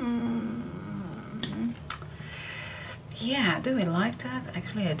 Yeah, do we like that?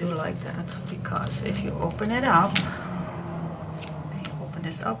 Actually, I do like that. Because if you open it up,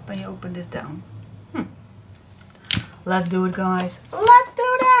 this up and you open this down. Let's do it, guys. Let's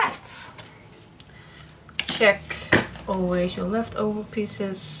do that. Check always your leftover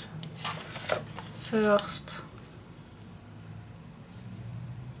pieces first.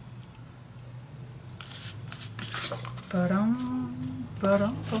 Ba-dum,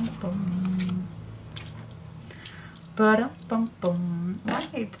 ba-dum, bum, bum. Ba-dum, bum, bum.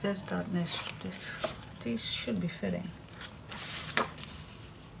 Why does that these should be fitting.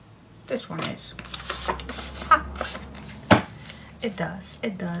 This one is. Ah. It does,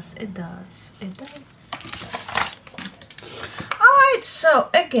 it does, it does, it does. Alright, so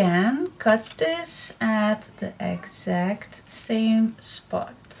again, cut this at the exact same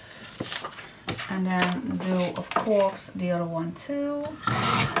spot. And then do, of course, the other one too.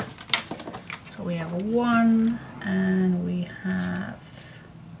 So we have one, and we have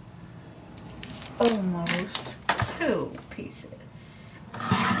almost two pieces.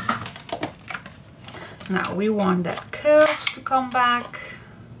 Now we want that curves to come back.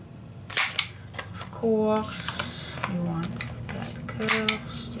 Of course, we want that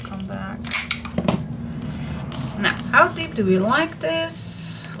curves to come back. Now, how deep do we like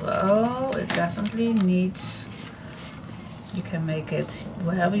this? Well, it definitely needs, you can make it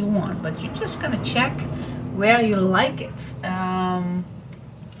wherever you want, but you're just gonna check where you like it.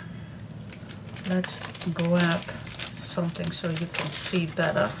 Let's grab something so you can see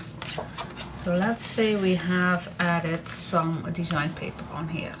better. So let's say we have added some design paper on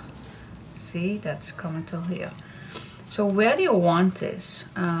here. See, that's coming till here. So where do you want this?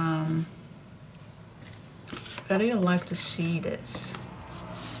 Where do you like to see this?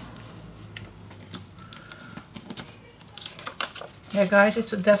 Yeah, guys,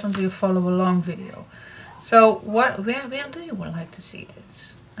 it's definitely a follow along video. So where do you would like to see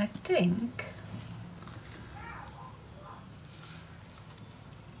this? I think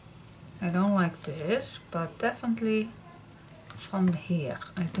I don't like this, but definitely from here.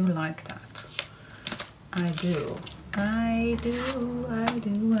 I do like that. I do.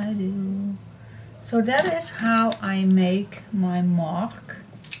 So that is how I make my mark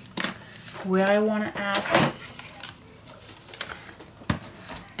where I want to add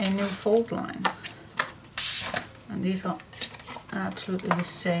a new fold line. And these are absolutely the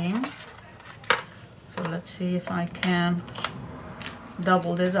same. So let's see if I can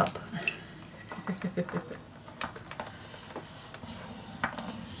double this up.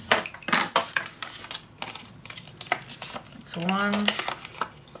 It's 1,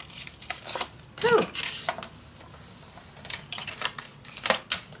 2.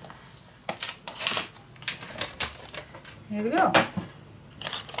 Here we go.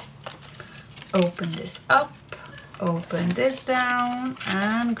 Open this up, open this down,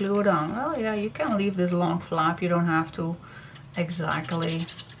 and glue it on. Well, yeah, you can leave this long flap. You don't have to exactly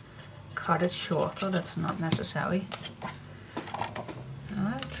cut it shorter. That's not necessary.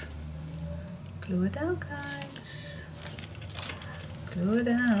 Alright. Glue it down, guys. Glue it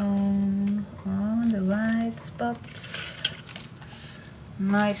down on the right spots.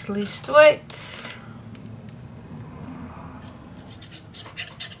 Nicely straight.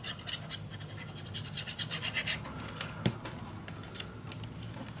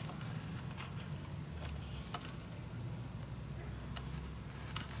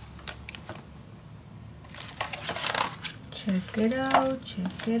 Check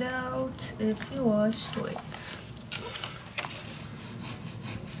it out if you are straight.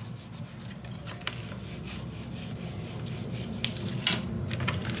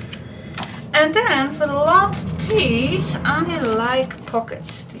 And then for the last piece, I like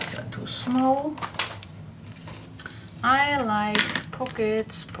pockets. These are too small. I like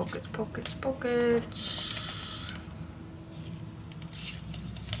pockets.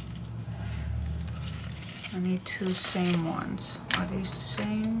 I need 2 same ones. Are these the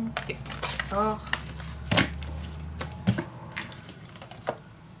same? Yeah. Oh.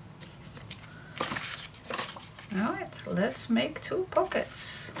 Alright, let's make 2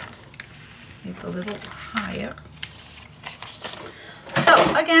 pockets. Need a little higher. So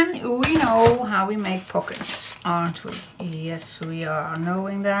again, we know how we make pockets, aren't we? Yes, we are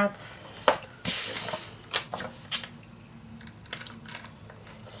knowing that.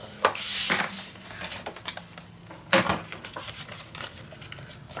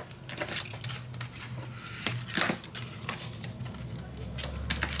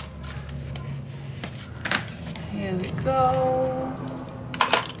 Here we go.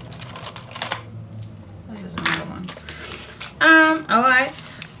 This is another one.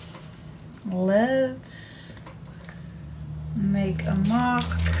 Alright. Let's make a mark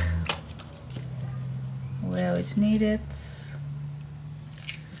where it's needed.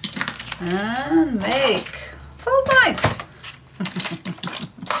 And make fold lines.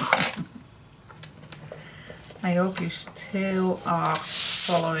 I hope you still are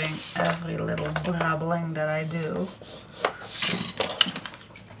following every little brabbling that I do.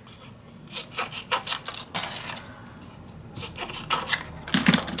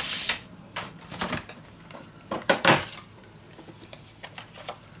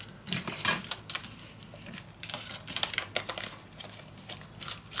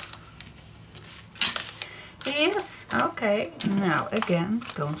 Yes, okay. Now again,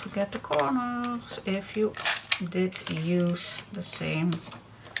 don't forget the corners. If you did use the same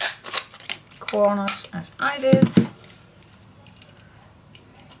corners as I did.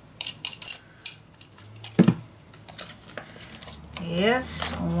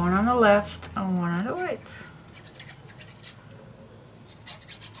 Yes, one on the left and one on the right.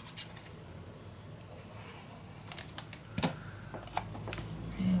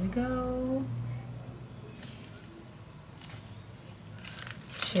 Here we go.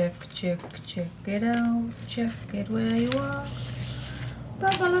 Check it out. Check it where you are.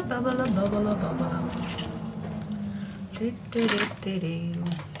 Bubble, bubble, bubble, bubble.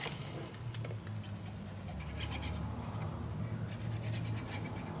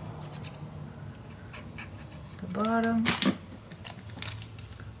 The bottom.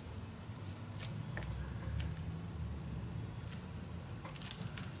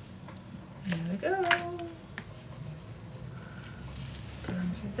 Here we go.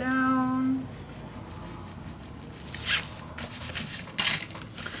 Turns it down.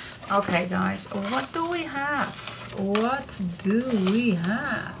 Okay guys, what do we have? What do we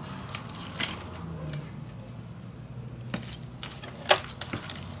have?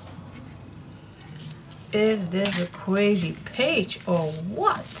 Is this a crazy page or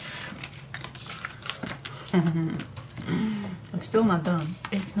what? It's still not done.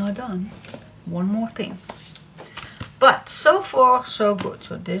 It's not done. One more thing. But so far so good.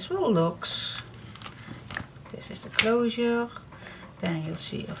 So this will look, this is the closure. Then you'll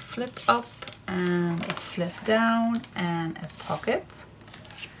see a flip up and a flip down and a pocket.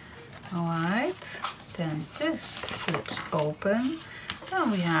 Alright, then this flips open.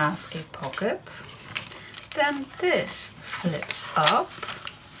 Then we have a pocket. Then this flips up.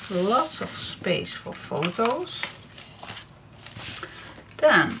 Lots of space for photos.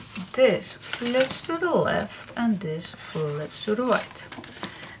 Then this flips to the left and this flips to the right.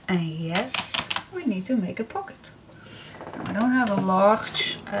 And yes, we need to make a pocket. I don't have a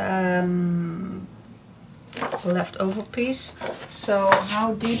large leftover piece. So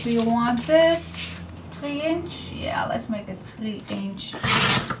how deep do you want this? 3 inch? Yeah, let's make a 3 inch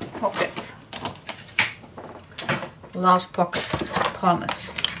pocket. Last pocket,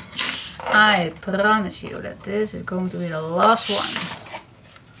 promise. I promise you that this is going to be the last one.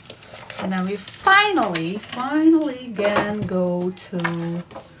 And then we finally can go to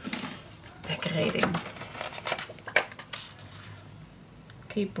decorating.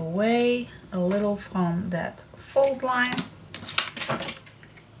 Keep away a little from that fold line.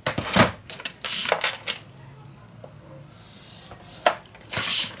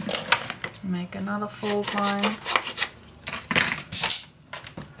 Make another fold line.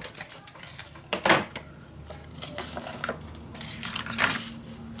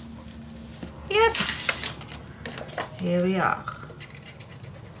 Yes! Here we are.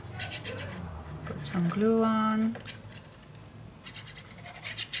 Put some glue on.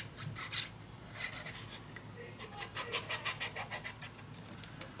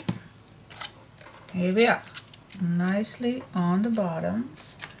 Here we are, nicely on the bottom,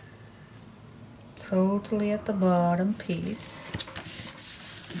 totally at the bottom piece,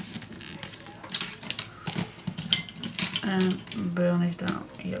 and burnish down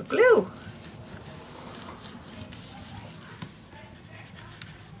your glue.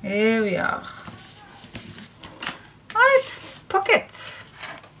 Here we are. Right, pocket,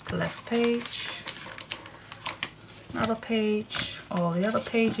 left page, another page, all the other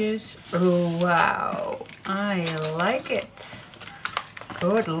pages. Oh wow, I like it.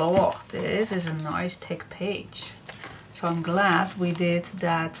 Good lord, this is a nice thick page. So I'm glad we did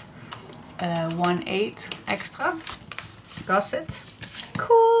that 1/8 extra gusset.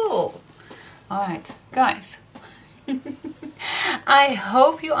 Cool. Alright guys, I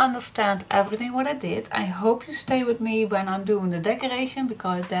hope you understand everything what I did. I hope you stay with me when I'm doing the decoration,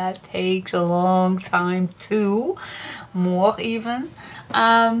 because that takes a long time too, more even.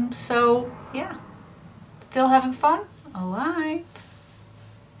 So yeah, still having fun? Alright,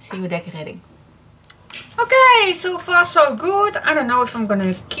 see you decorating. Okay, so far so good. I don't know if I'm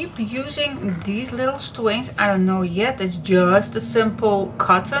gonna keep using these little strings. I don't know yet. It's just a simple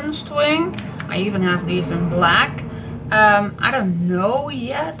cotton string. I even have these in black. I don't know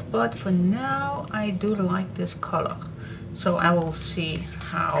yet, but for now I do like this color. So I will see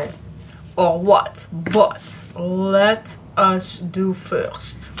how or what. But let us do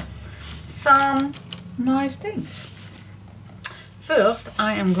first some nice things. First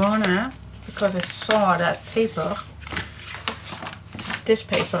I am gonna, because I saw that paper, this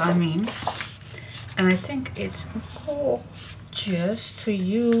paper I mean, and I think it's gorgeous to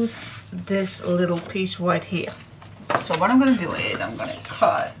use this little piece right here. So what I'm going to do is I'm going to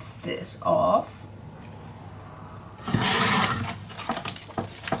cut this off.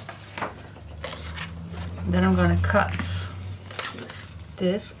 Then I'm going to cut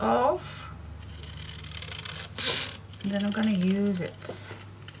this off. Then I'm going to use it.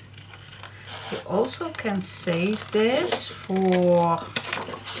 You also can save this for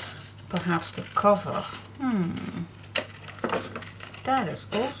perhaps the cover. That is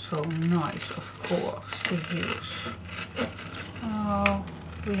also nice, of course, to use. Oh,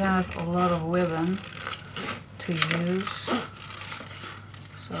 we have a lot of ribbon to use.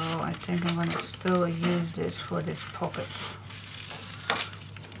 So I think I'm going to still use this for this pocket.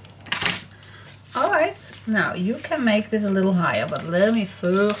 Alright, now you can make this a little higher, but let me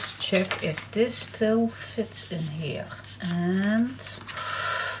first check if this still fits in here. And,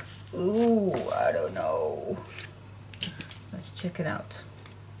 ooh, I don't know. Let's check it out.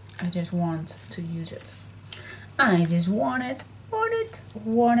 I just want to use it. I just want it,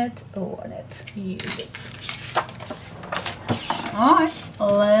 use it. Alright,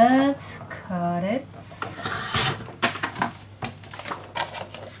 let's cut it.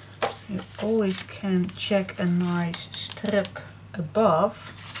 You always can check a nice strip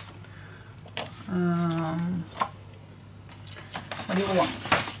above. What do you want?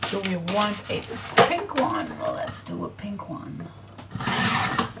 Do we want a pink one? Well, let's do a pink one.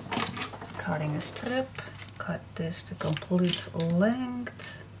 Cutting a strip, cut this to complete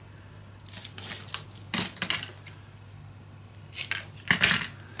length.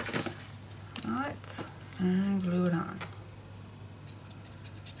 Alright, and glue it on.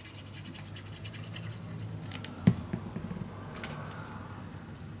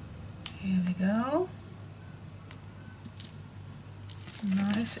 Here we go.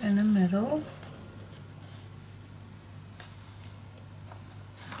 Nice in the middle.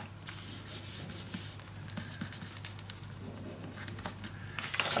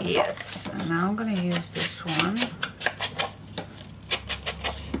 Yes, and now I'm going to use this one.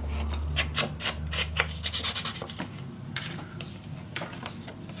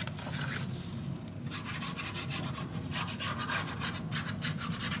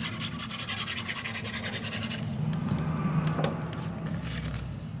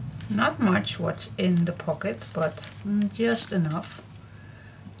 Not much what's in the pocket, but just enough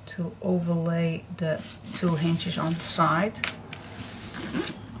to overlay the two hinges on the side.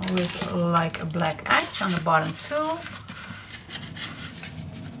 Always like a black edge on the bottom too.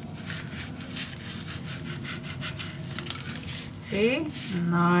 See?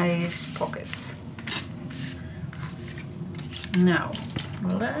 Nice pocket. Now,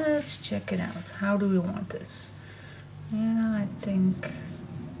 let's check it out. How do we want this? Yeah, I think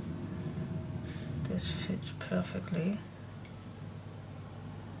this fits perfectly.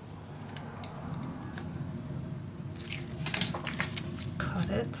 Cut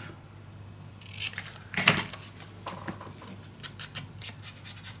it.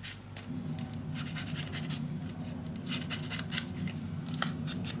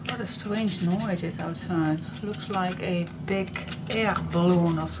 What a strange noise it's outside. Looks like a big air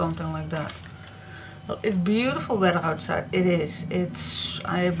balloon or something like that. Well, it's beautiful weather outside. It is. It's,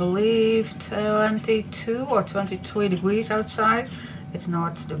 I believe, 22 or 23 degrees outside. It's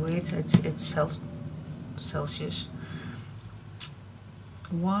not degrees, it's Celsius.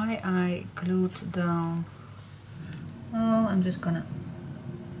 Why I glued down? Well, I'm just gonna...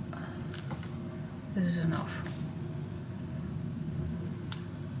 This is enough.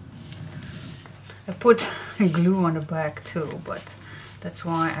 I put glue on the back too, but that's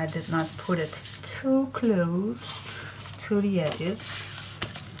why I did not put it too close to the edges.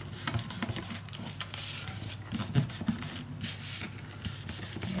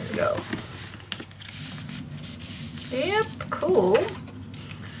 Here we go. Yep, cool.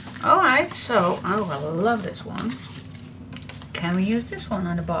 Alright, so, oh, I love this one. Can we use this one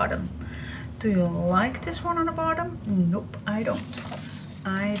on the bottom? Do you like this one on the bottom? Nope, I don't.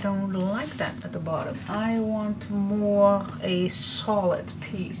 I don't like that at the bottom. I want more a solid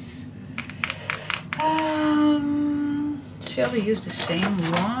piece. Shall we use the same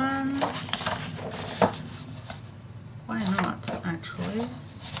one? Why not, actually?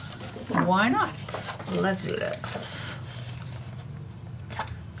 Why not? Let's do that.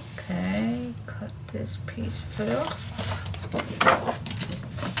 Okay, cut this piece first.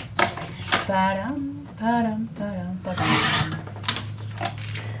 Ba-dum, ba-dum, ba-dum, ba-dum.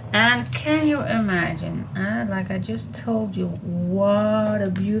 And can you imagine, like I just told you, what a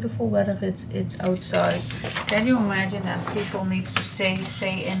beautiful weather it's outside. Can you imagine that people need to stay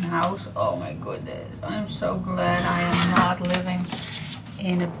in house? Oh my goodness, I'm so glad I am not living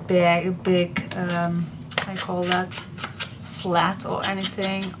in a big I call that flat or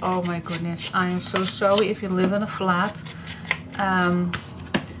anything. Oh my goodness, I am so sorry if you live in a flat.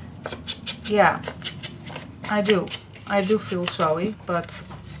 Yeah, I do feel sorry, but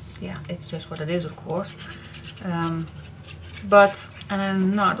yeah, it's just what it is, of course. But, and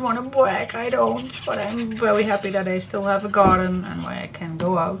I'm not want to brag, I don't, but I'm very happy that I still have a garden and where I can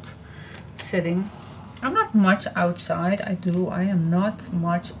go out sitting. I'm not much outside, I am not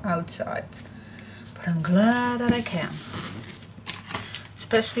much outside, but I'm glad that I can.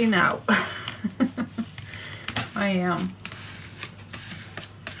 Especially now. I am.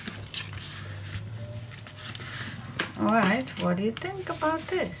 Alright, what do you think about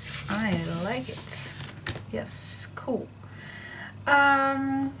this? I like it. Yes, cool.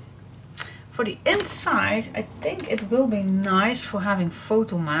 For the inside, I think it will be nice for having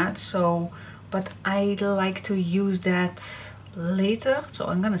photo mat, so, but I like to use that later, so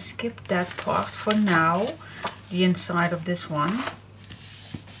I'm gonna skip that part for now, the inside of this one.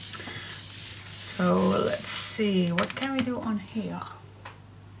 So let's see, what can we do on here?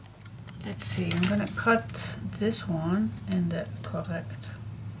 Let's see, I'm gonna cut this one in the correct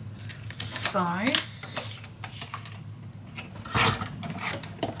size.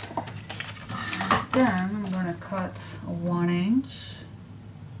 then I'm going to cut 1 inch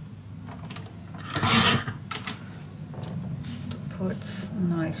to put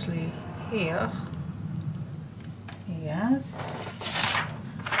nicely here. Yes.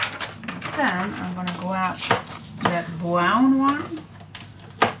 Then I'm going to grab that brown one.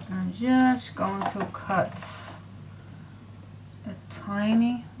 I'm just going to cut a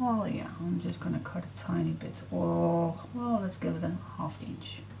tiny, well yeah, I'm just going to cut a tiny bit, or well, let's give it a 1/2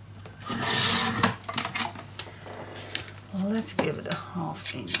 inch. Well, let's give it a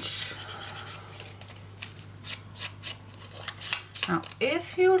 1/2 inch. Now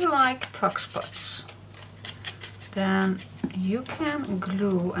if you like tuck spots, then you can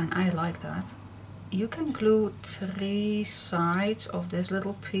glue, and I like that, you can glue 3 sides of this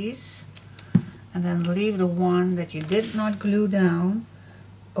little piece and then leave the one that you did not glue down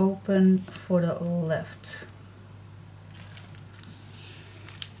open for the left.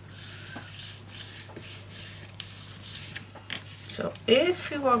 So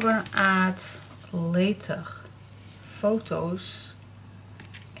if you are going to add later photos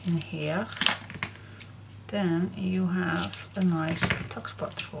in here, then you have a nice tuck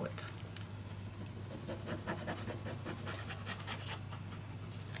spot for it.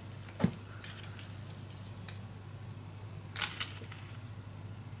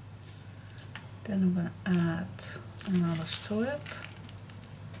 Then I'm going to add another strip.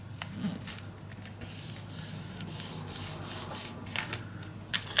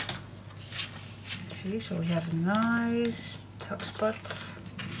 See, so we have a nice tuck spot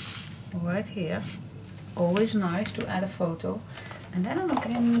right here. Always nice to add a photo. And then I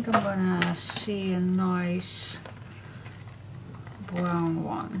think I'm gonna see a nice brown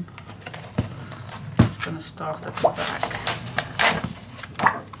one. Just gonna start at the back.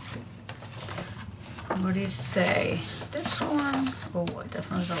 What do you say? This one? Oh, I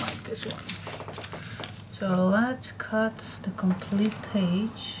definitely like this one. So let's cut the complete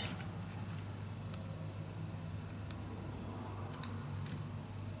page.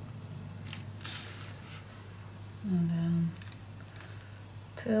 And then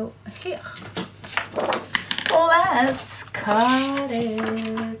till here. Let's cut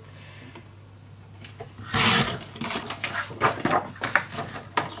it.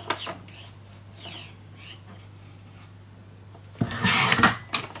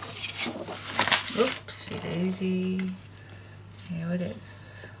 Oopsie daisy. Here it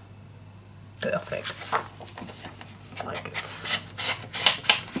is. Perfect. Like it.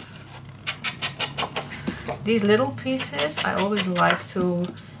 These little pieces, I always like to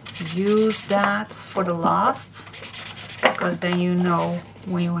use that for the last, because then you know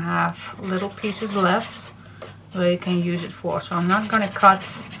when you have little pieces left where you can use it for. So I'm not going to cut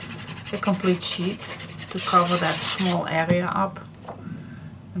the complete sheet to cover that small area up.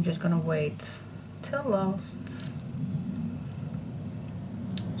 I'm just going to wait till last.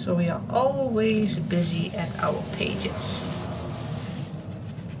 So we are always busy at our pages.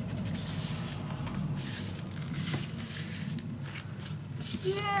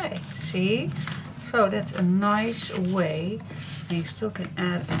 Yay! See? So that's a nice way, and you still can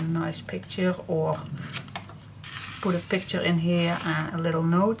add a nice picture or put a picture in here and a little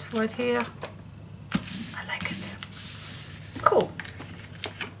note right here. I like it. Cool.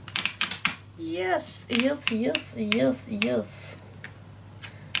 Yes, yes, yes, yes, yes.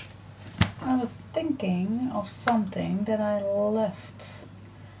 I was thinking of something that I left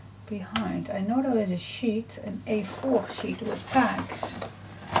behind. I know there is a sheet, an A4 sheet with tags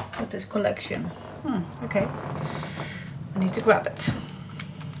with this collection. Okay, I need to grab it.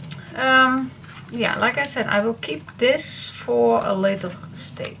 Yeah, like I said, I will keep this for a later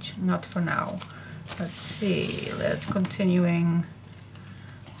stage, not for now. Let's see, let's continuing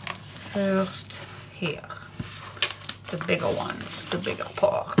first here. The bigger ones, the bigger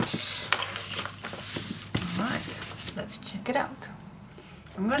parts. Alright, let's check it out.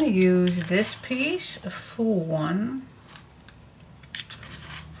 I'm going to use this piece, a full one,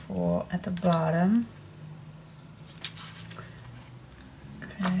 for at the bottom.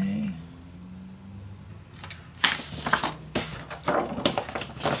 Okay.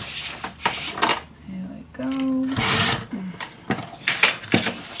 Here we go.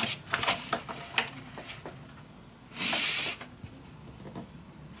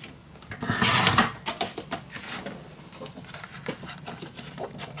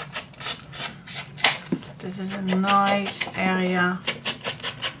 This is a nice area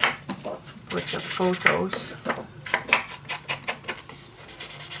to put your photos.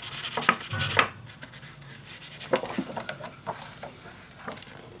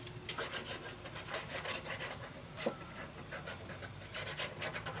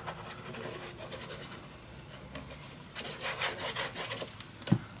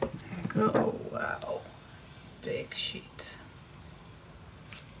 Oh wow, big sheet.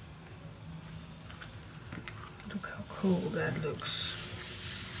 Look how cool that looks.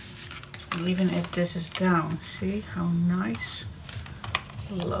 Even if this is down, see how nice?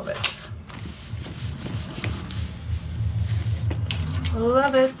 Love it.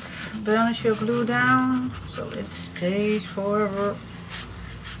 Love it. Burnish your glue down so it stays forever.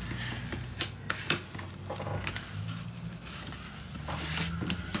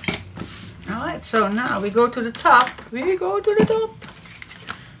 Alright, so now we go to the top. We go to the top.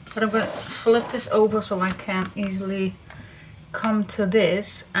 But I'm going to flip this over so I can easily come to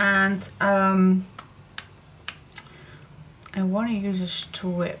this. And I want to use a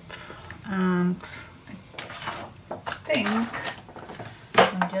strip. And I think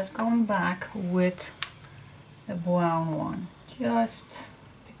I'm just going back with the brown one. Just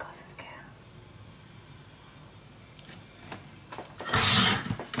because it can.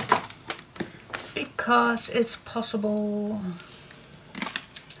 Because it's possible.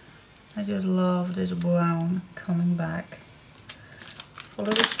 I just love this brown coming back for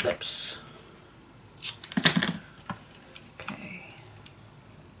little strips. Okay.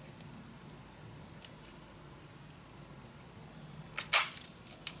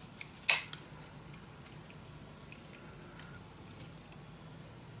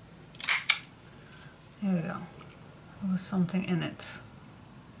 Here we go. There was something in it.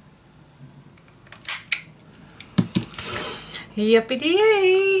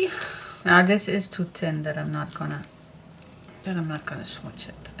 Yippee-dee-yay! Now this is too thin that I'm not gonna switch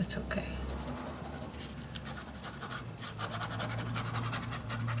it. It's okay.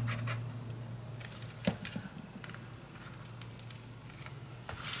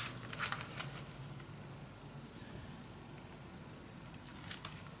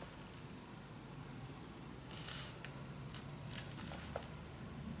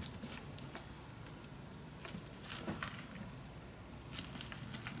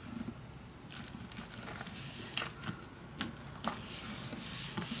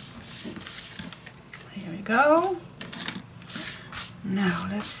 Go. Now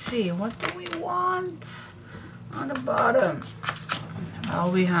let's see, what do we want on the bottom?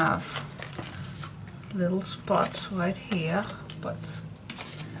 Well, we have little spots right here, but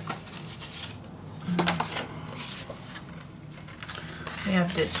we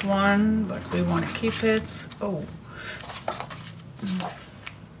have this one, but we want to keep it. Oh.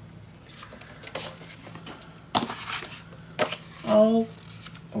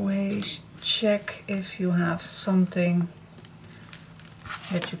 Always check if you have something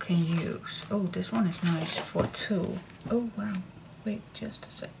that you can use. Oh, this one is nice for two. Oh wow, wait just a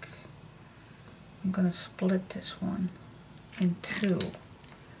sec. I'm gonna split this one in two.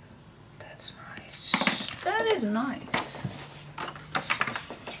 That's nice. That is nice.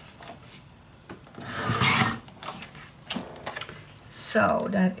 So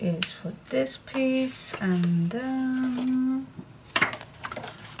that is for this piece, and then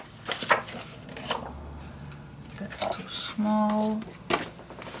that's too small.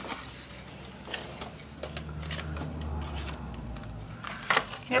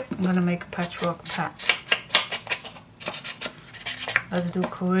 Yep, I'm gonna make a patchwork patch. Let's do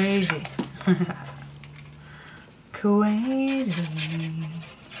crazy. Crazy.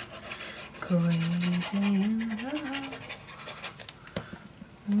 Crazy in love.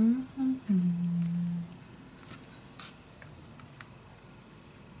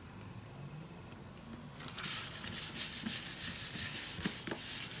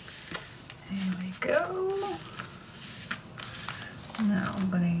 There we go. Now I'm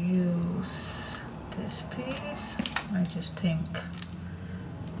going to use this piece. I think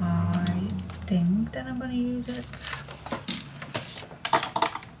that I'm going to use it.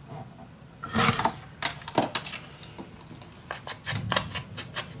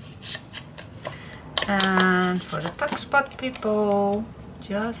 And for the tuck spot, people,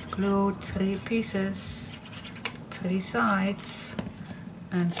 just glue 3 pieces, 3 sides,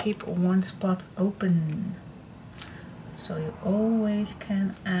 and keep one spot open. So you always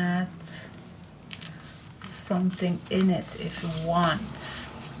can add something in it if you want,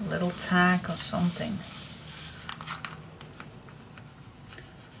 a little tag or something.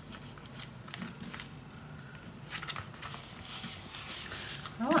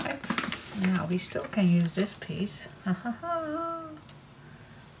 Alright, now we still can use this piece. Ha ha ha!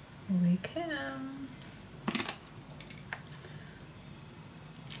 We can.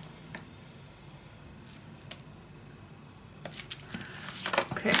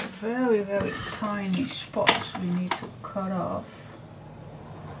 Okay, very, very tiny spots we need to cut off.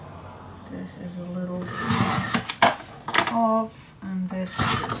 This is a little off, and this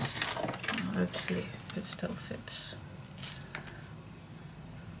is let's see if it still fits.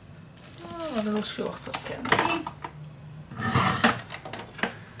 Oh, a little shorter can be.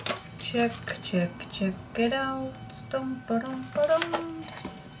 Check, check, check it out. Dum, ba-dum, ba-dum.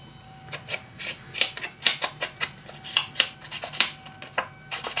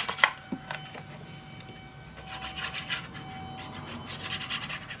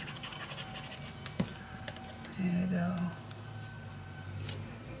 There we go.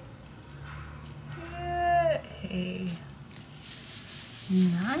 Yay.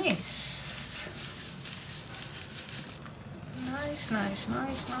 Nice. Nice, nice,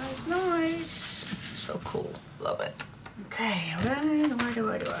 nice, nice, nice. So cool. Love it. Okay,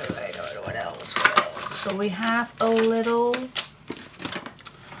 what else? So we have a little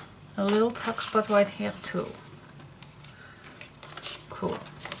tuck spot right here too. Cool.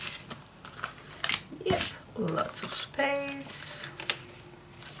 Yep, lots of space.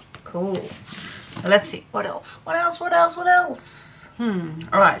 Cool. Let's see, what else?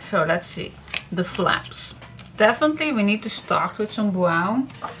 Alright, so let's see. The flaps. Definitely we need to start with some brown.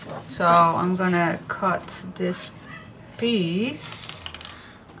 So I'm gonna cut this piece.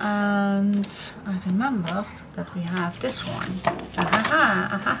 And I remembered that we have this one.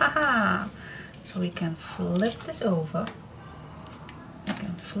 So we can flip this over.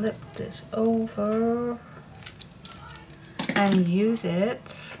 Flip this over and use it.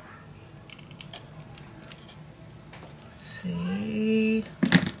 Let's see.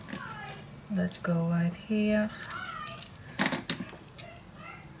 Let's go right here.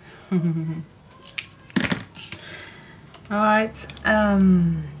 Alright,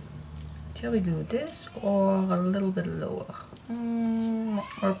 shall we do this or a little bit lower?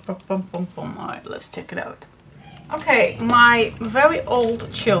 Alright, let's check it out. Okay, my very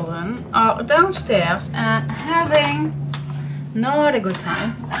old children are downstairs and having not a good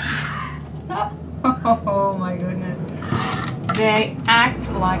time. Oh my goodness. They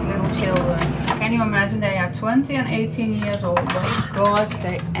act like little children. Can you imagine? They are 20 and 18 years old, but of course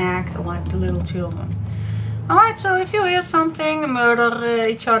they act like the little children. Alright, so if you hear something murder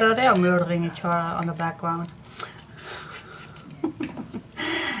each other, they are murdering each other on the background.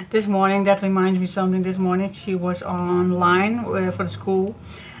 This morning, that reminds me something. This morning she was online for the school,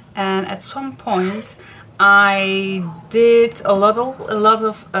 and at some point I did a lot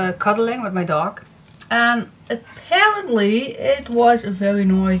of cuddling with my dog, and apparently it was very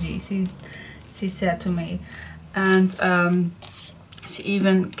noisy. She said to me, and she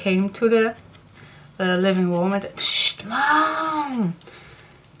even came to the living room and shh, Mom,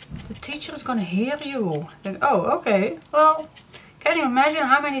 the teacher is gonna hear you. And, oh, okay, well. Can you imagine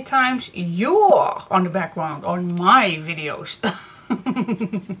how many times you're on the background on my videos?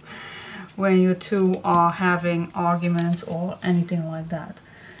 When you two are having arguments or anything like that.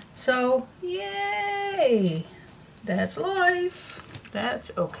 So, yay! That's life.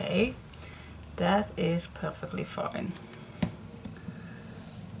 That's okay. That is perfectly fine.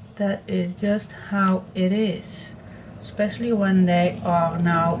 That is just how it is. Especially when they are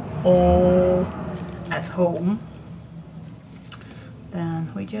now all at home.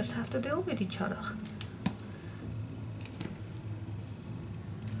 Then we just have to deal with each other.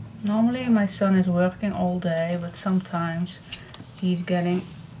 Normally my son is working all day, but sometimes he's getting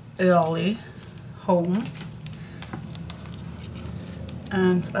early home.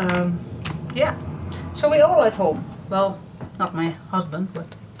 And yeah, so we're all at home. Well, not my husband,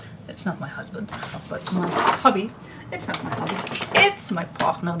 but it's not my husband, but my hubby. It's not my hubby, it's my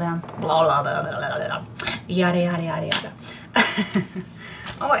partner then. Blah blah blah blah blah blah. Yada yada yada yada.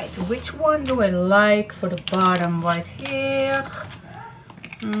 Alright, which one do I like for the bottom right here?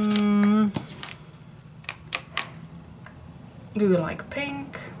 Do you like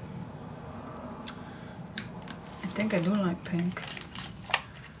pink? I think I do like pink.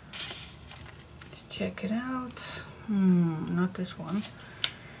 Let's check it out. Not this one.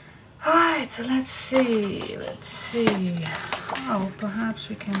 Alright, so let's see. Oh, perhaps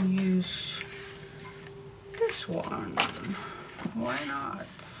we can use this one. Why not?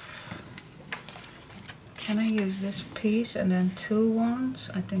 Can I use this piece and then two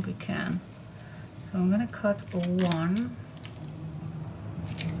ones? I think we can. So I'm gonna cut one.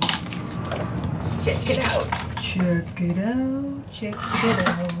 Let's check it out. Check it out.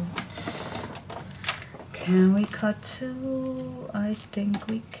 Can we cut two? I think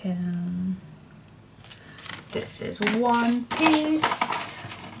we can. This is one piece.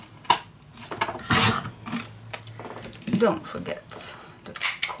 Don't forget the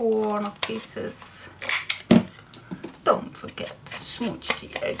corner pieces. Don't forget to smooch the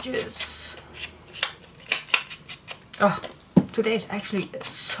edges. Oh, today is actually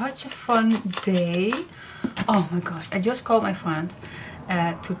such a fun day. Oh my gosh, I just called my friend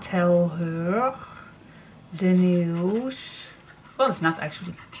to tell her the news. Well, it's not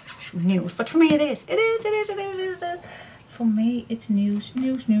actually news, but for me it is. It is. For me it's news,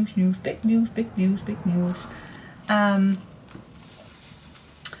 news, big news, big news, big news.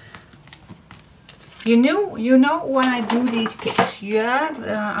 You know when I do these kits,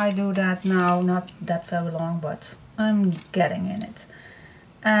 yeah, I do that now, not that very long, but I'm getting in it.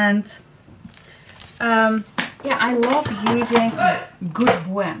 And yeah, I love using good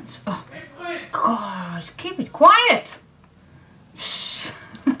brands. Oh gosh, keep it quiet.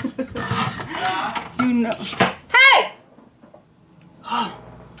 You know. Hey! Oh,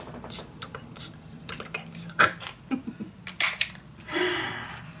 stupid kids.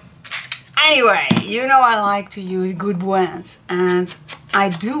 Anyway, you know I like to use good brands, and I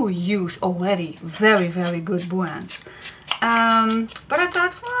do use already very, very good brands. But I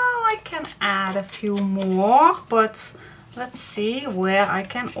thought, well, I can add a few more, but let's see where I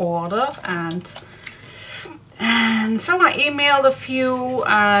can order. And so I emailed a few,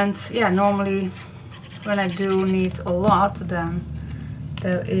 and yeah, normally when I do need a lot, then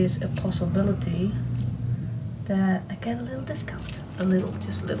there is a possibility that I get a little discount. A little,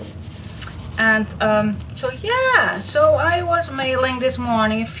 just a little. And so yeah, so I was mailing this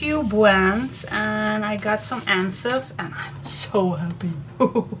morning a few brands, and I got some answers, and I'm so happy.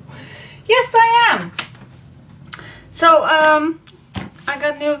 Yes, I am. So I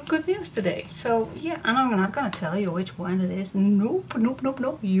got good news today. So yeah, and I'm not gonna tell you which brand it is. Nope.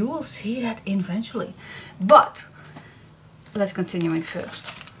 You will see that eventually. But let's continue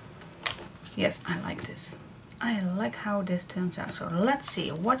first. Yes, I like this. I like how this turns out. So let's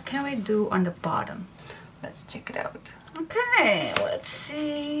see, what can we do on the bottom? Let's check it out. Okay, let's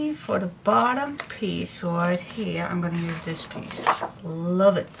see. For the bottom piece right here, I'm gonna use this piece.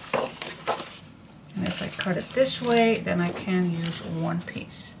 Love it. And if I cut it this way, then I can use one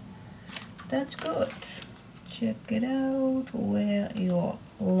piece. That's good. Check it out where your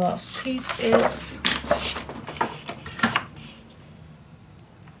last piece is.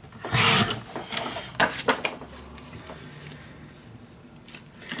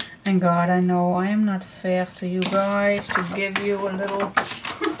 And God, I know I am not fair to you guys to give you a little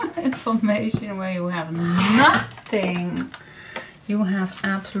information where you have nothing. You have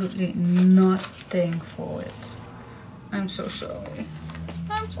absolutely nothing for it. I'm so sorry.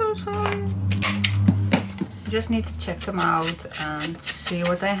 I'm so sorry. Just need to check them out and see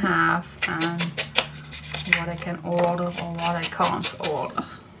what they have and what I can order or what I can't order.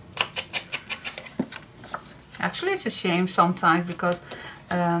 Actually, it's a shame sometimes because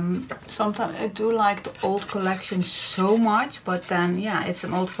sometimes I do like the old collection so much, but then yeah, it's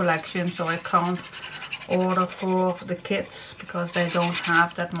an old collection, so I can't order for the kids because they don't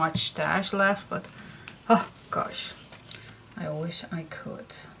have that much stash left. But oh gosh, I wish I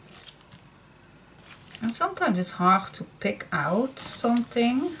could. And sometimes it's hard to pick out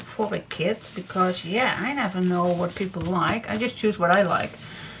something for a kid because yeah, I never know what people like. I just choose what I like.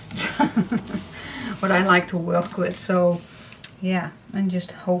 What I like to work with. So yeah, I'm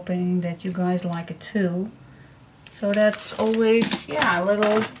just hoping that you guys like it too. So that's always, yeah, a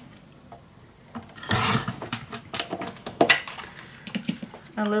little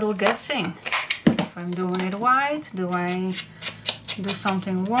guessing. If I'm doing it right, do I do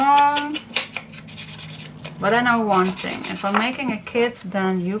something wrong? But I know one thing, if I'm making a kit,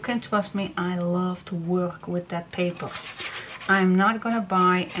 then you can trust me, I love to work with that papers. I'm not gonna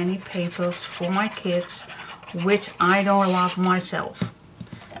buy any papers for my kids which I don't love myself.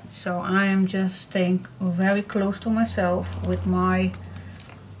 So I am just staying very close to myself with my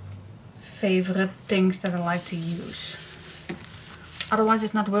favorite things that I like to use. Otherwise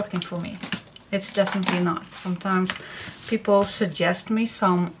it's not working for me. It's definitely not. Sometimes people suggest me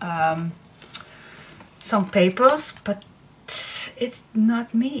some papers, but it's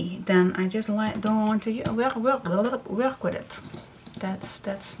not me. Then I just don't want to work with it.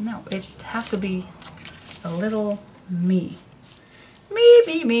 That's no. It have to be a little me.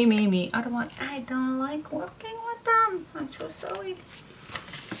 Me. Otherwise I don't like working with them. I'm so sorry.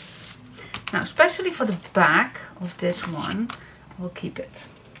 Now, especially for the back of this one, we'll keep it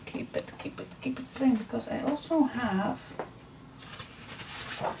plain because I also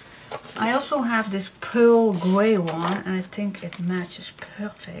have this pearl gray one, and I think it matches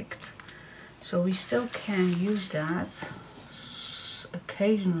perfect. So we still can use that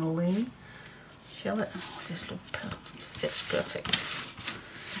occasionally. Shall it? Oh, this fits perfect.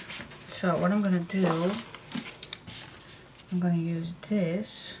 So what I'm gonna do, I'm gonna use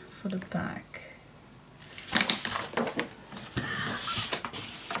this for the back.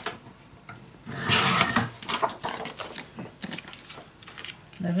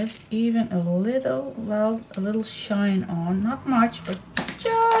 There is even a little, well, a little shine on. Not much, but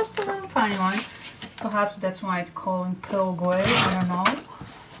just a little tiny one. Perhaps that's why it's called pearl gray, I don't know.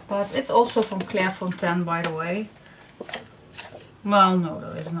 But it's also from Clairefontaine, by the way. Well, no,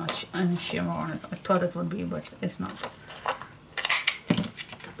 there is not any shimmer on it. I thought it would be, but it's not.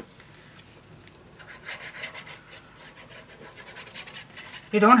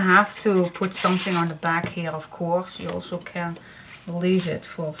 You don't have to put something on the back here, of course. You also can leave it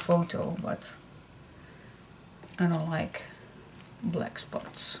for a photo, but I don't like black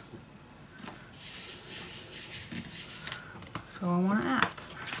spots. So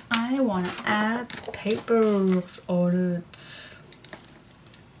I want to add papers on it.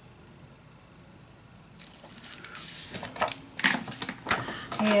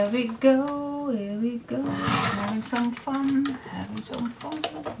 Here we go, having some fun,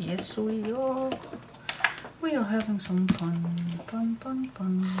 yes we are. We are having some fun, fun.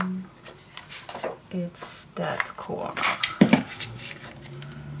 It's that corner.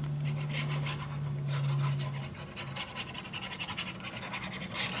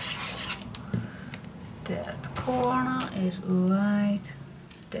 That corner is right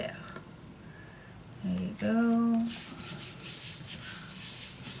there. There you go.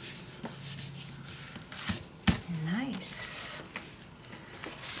 Nice.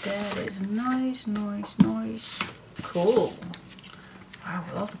 That is nice. Cool. Wow, I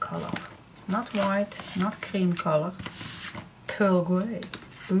love the color. Not white, not cream color. Pearl gray.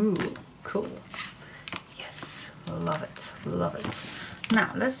 Ooh, cool. Yes, love it.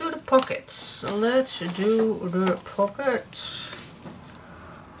 Now, let's do the pockets. Let's do the pockets.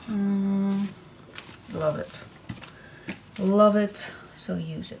 Love it. So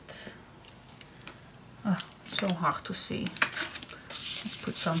use it. Oh, so hard to see. Let's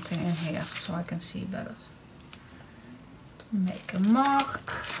put something in here so I can see better. Make a mark.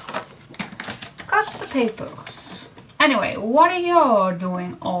 Cut the papers. Anyway, what are you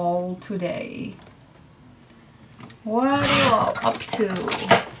doing all today? What are you all up to?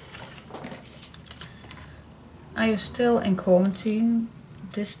 Are you still in quarantine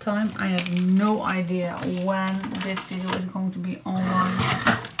this time? I have no idea when this video is going to be online.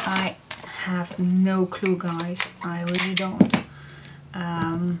 I have no clue, guys. I really don't.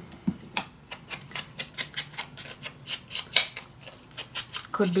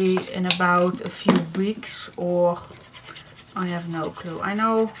 Could be in about a few weeks, or I have no clue. I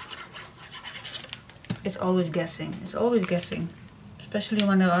know it's always guessing. Especially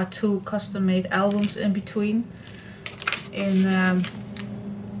when there are two custom-made albums in between. In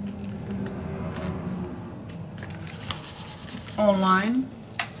online.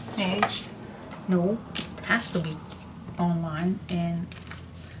 No, it has to be online, and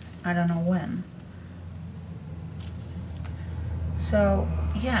I don't know when. So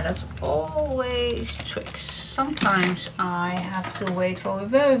yeah, that's always tricks. Sometimes I have to wait for a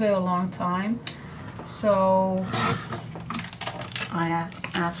very long time, so I have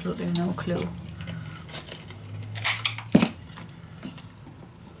absolutely no clue.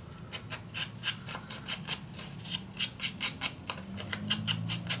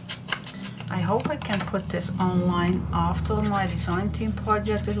 I hope I can put this online after my design team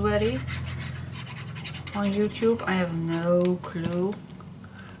project is ready on YouTube. I have no clue.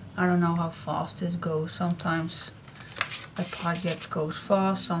 I don't know how fast this goes. Sometimes a project goes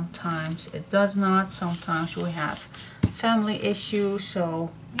fast, sometimes it does not. Sometimes we have family issues,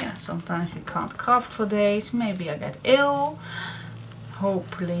 so yeah, sometimes we can't craft for days. Maybe I get ill.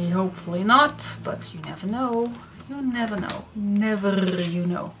 Hopefully not, but you never know. You never know. Never you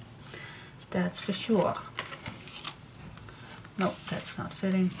know. That's for sure. No, that's not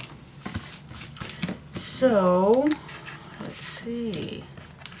fitting. So, let's see.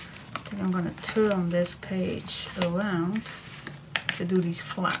 I think I'm going to turn this page around to do these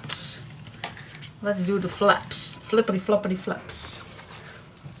flaps. Let's do the flaps. Flippity floppity flaps.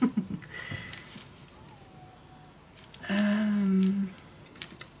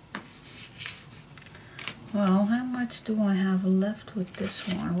 Well, how much do I have left with this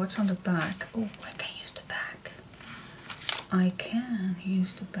one? What's on the back? Oh, I can use the back. I can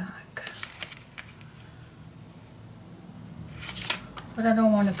use the back. But I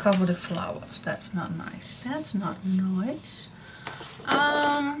don't want to cover the flowers. That's not nice. That's not nice.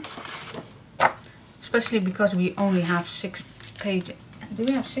 Especially because we only have 6 pages. Do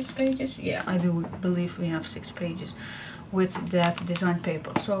we have 6 pages? Yeah, I do believe we have 6 pages with that design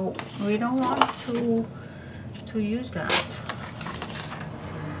paper. So we don't want to use that.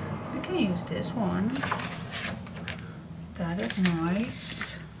 We can use this one. That is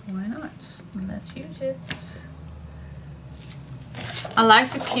nice. Why not? Let's use it. I like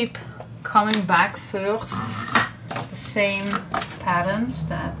to keep coming back first. The same patterns.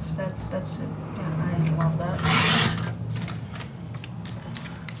 That's yeah, I love that.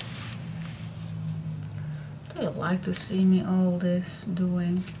 Do you like to see me all this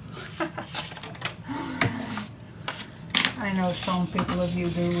doing? I know some people of you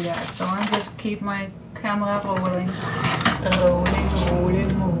do that, so I just keep my camera rolling,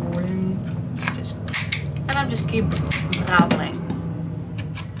 rolling. And I'm just keep babbling.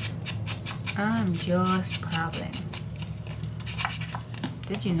 I'm just babbling.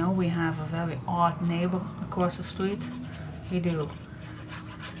 Did you know we have a very odd neighbor across the street? We do.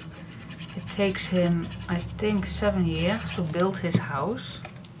 It takes him, I think, 7 years to build his house.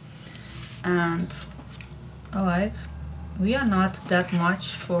 And, alright, we are not that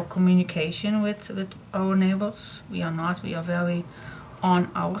much for communication with our neighbors. We are not. We are very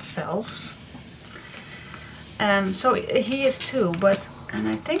on ourselves. So he is too, and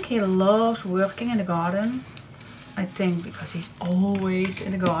I think he loves working in the garden. I think because he's always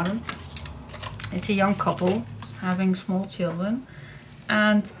in the garden. It's a young couple having small children,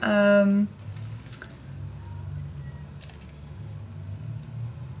 and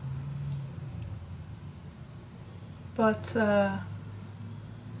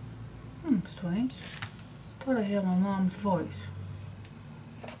strange. Thought I hear my mom's voice.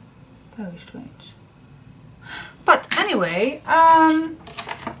 Very strange. But anyway,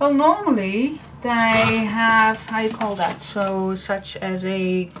 well, normally they have, how you call that, so such as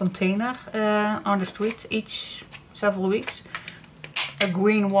a container on the street each several weeks. A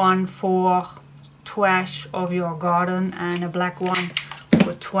green one for trash of your garden and a black one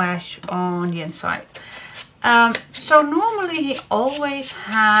for trash on the inside. So normally he always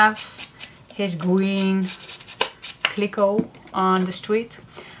have his green Clico on the street.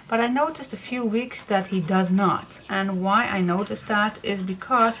 But I noticed a few weeks that he does not. And why I noticed that is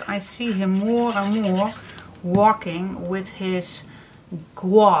because I see him more and more walking with his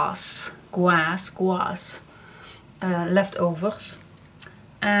guas leftovers.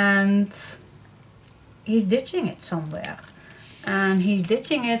 And he's ditching it somewhere. And he's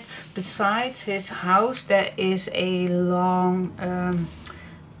ditching it beside his house. There is a long,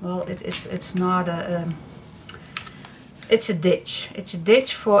 well, it's not a... it's a ditch. It's a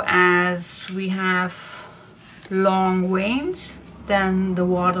ditch for as we have long rains, then the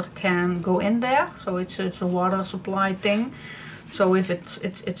water can go in there. So it's a water supply thing. So if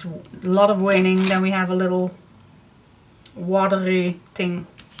it's a lot of raining, then we have a little watery thing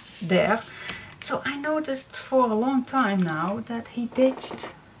there. So I noticed for a long time now that he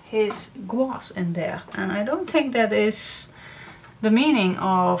ditched his guas in there. And I don't think that is the meaning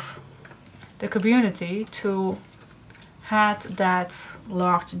of the community to had that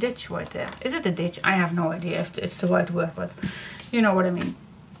large ditch right there. Is it a ditch? I have no idea if it's the right word, but you know what I mean.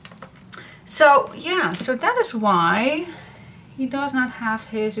 So yeah, so that is why he does not have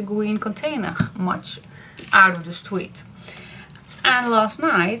his green container much out of the street. And last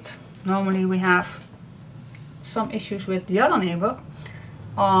night, normally we have some issues with the other neighbor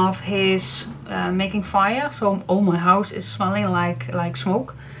of his making fire. So all my house is smelling like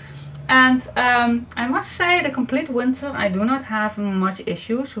smoke. And I must say, the complete winter I do not have much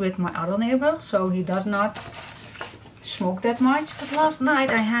issues with my other neighbor, so he does not smoke that much. But last night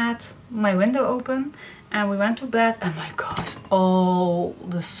I had my window open and we went to bed, and my gosh, all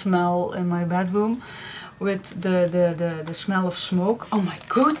the smell in my bedroom with the smell of smoke. Oh my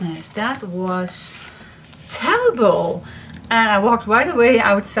goodness, that was terrible. And I walked right away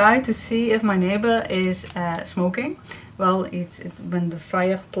outside to see if my neighbor is smoking. Well, it's when the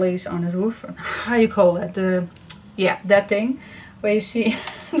fireplace on his roof, how you call that? Yeah, that thing where you see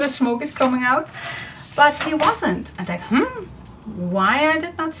the smoke is coming out. But he wasn't. I'm like, why I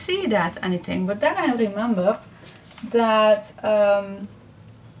did not see that anything. But then I remembered that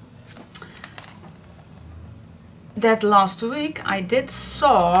that last week I did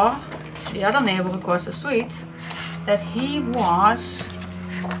saw the other neighbor across the street, that he was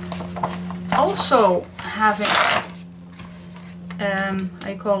also having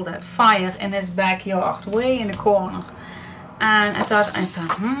I call that fire in his backyard, way in the corner. And I thought,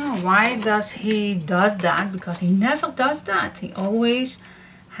 why does he does that? Because he never does that. He always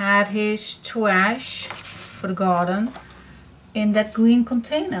had his trash for the garden in that green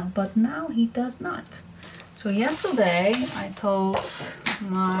container, but now he does not. So yesterday I told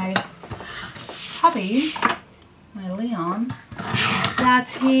my hubby, my Leon, that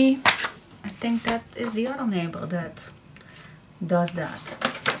I think that is the other neighbor that does that.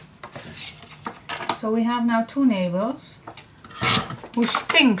 So we have now two neighbors who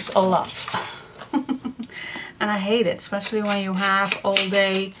stinks a lot. And I hate it, especially when you have all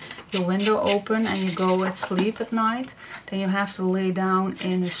day your window open and you go at sleep at night. Then you have to lay down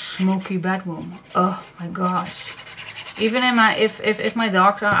in a smoky bedroom. Oh my gosh. Even in my, if my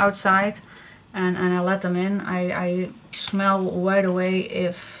dogs are outside and I let them in, I smell right away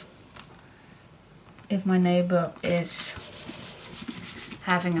if my neighbor is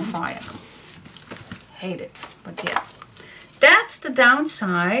having a fire. Hate it, but yeah. That's the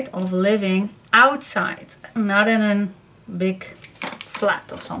downside of living outside, not in a big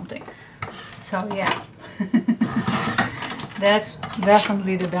flat or something. So yeah, that's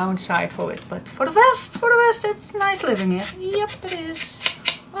definitely the downside for it. But for the rest, it's nice living here. Yep, it is.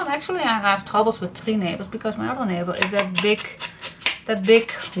 Well, actually, I have troubles with 3 neighbors because my other neighbor is that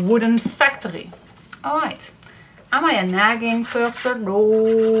big wooden factory. All right. Am I a nagging person?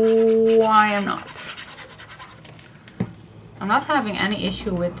 No, I am not. I'm not having any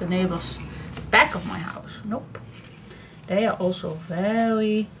issue with the neighbors back of my house. Nope. They are also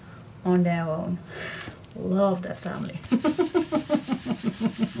very on their own. Love that family.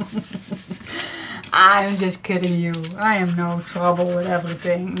 I'm just kidding you. I am no trouble with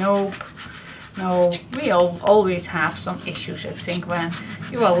everything. Nope. No, we all always have some issues, I think, when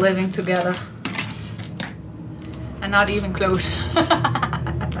you are living together. And not even close.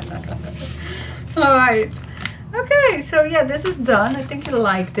 Alright. Okay, so yeah, this is done. I think you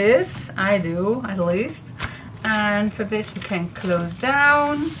like this. I do, at least. And so this we can close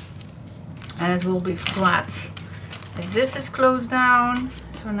down. And it will be flat. If this is closed down,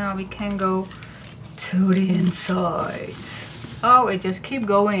 so now we can go to the inside. Oh, it just keep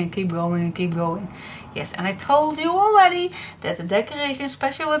going and keep going and keep going. Yes, and I told you already that the decoration,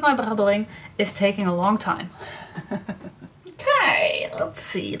 especially with my brabbling, is taking a long time. Okay, let's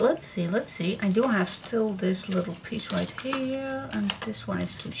see. I do have still this little piece right here, and this one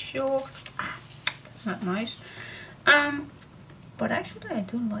is too short. Ah, that's not nice. But actually I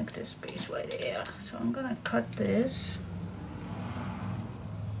do like this piece right here. So I'm gonna cut this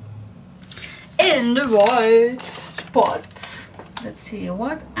in the right spot. Let's see,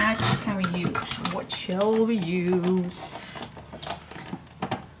 what axe can we use? What shall we use?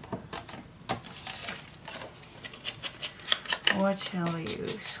 What shall we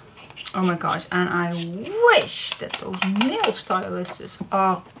use? Oh my gosh, and I wish that those nail stylists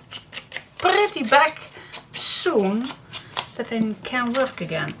are pretty back soon, that they can work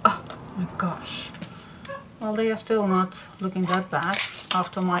again. Oh my gosh. Well, they are still not looking that bad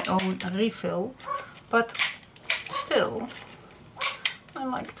after my own refill, but still, I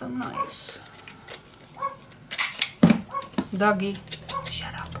like them nice. Doggy,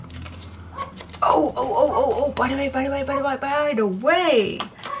 shut up. Oh, by the way,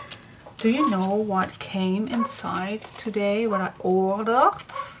 do you know what came inside today, what I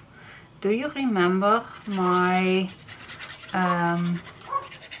ordered? Do you remember my, how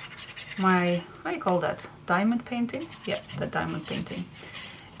do you call that? Diamond painting? Yeah, the diamond painting.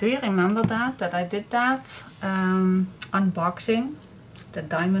 Do you remember that I did that unboxing? The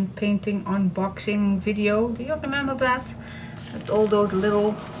diamond painting unboxing video. Do you remember that? With all those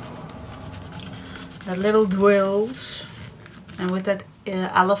little drills and with that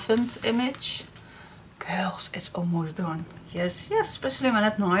elephant image. Girls, it's almost done. Yes, especially when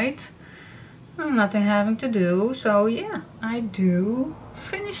at night I'm nothing having to do. So yeah, I do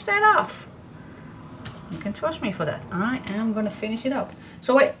finish that off. You can trust me for that. I am gonna finish it up.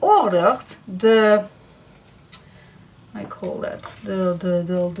 So I ordered the, I call that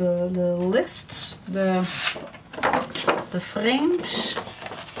the lists, the frames.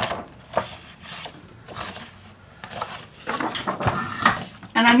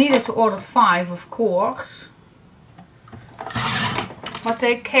 And I needed to order 5, of course. But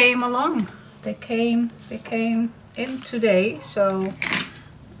they came along. They came in today. So,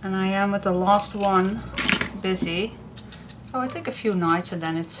 and I am at the last one busy. So I think a few nights and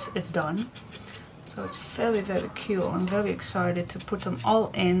then it's done. So it's very, very cool. I'm very excited to put them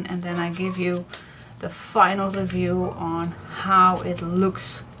all in, and then I give you the final review on how it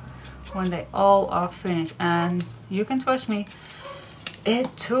looks when they all are finished. And you can trust me,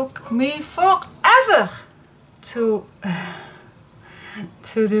 it took me forever to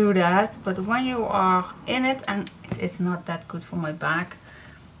do that. But when you are in it, and it's not that good for my back,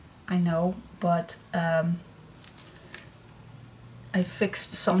 I know, but I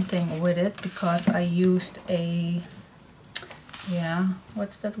fixed something with it because I used a, yeah,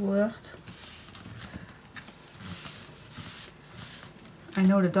 what's that word? I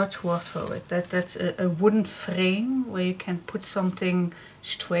know the Dutch word for it. That's a wooden frame where you can put something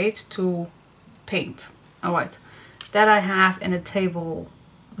straight to paint. Alright, that I have in a table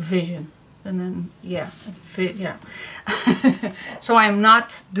vision. and then yeah, yeah. So I'm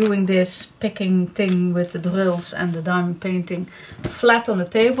not doing this picking thing with the drills and the diamond painting flat on the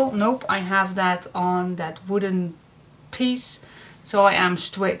table. Nope, I have that on that wooden piece, so I am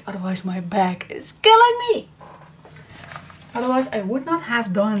straight. Otherwise my back is killing me. Otherwise I would not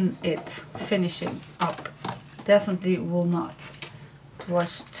have done it finishing up. Definitely will not. It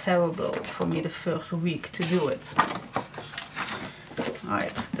was terrible for me the first week to do it.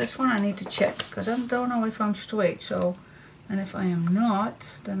 Alright, this one I need to check because I don't know if I'm straight. So, and if I am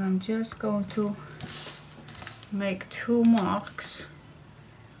not, then I'm just going to make 2 marks.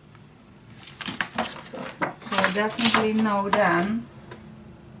 So I definitely know then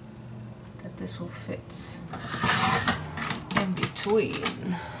that this will fit in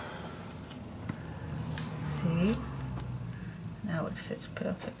between. See? Now it fits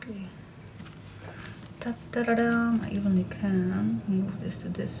perfectly. Da, da, da, da. I even can move this to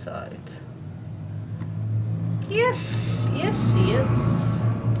this side. Yes, yes, yes.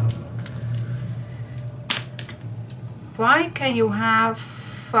 Why can you have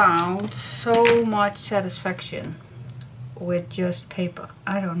found so much satisfaction with just paper?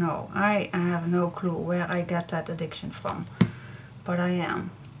 I don't know. I have no clue where I get that addiction from. But I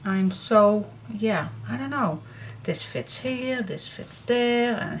am. I'm so, yeah, I don't know. This fits here, this fits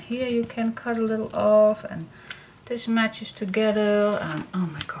there, and here you can cut a little off, and this matches together, and oh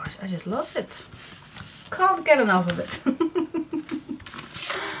my gosh, I just love it. Can't get enough of it.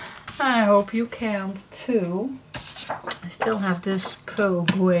 I hope you can too. I still have this pearl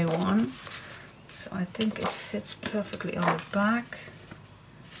grey one, so I think it fits perfectly on the back.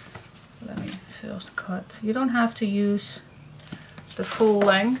 Let me first cut. You don't have to use the full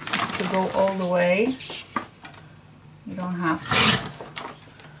length to go all the way. You don't have to.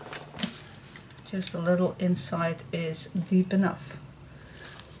 Just a little inside is deep enough.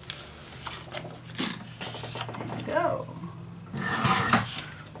 There we go.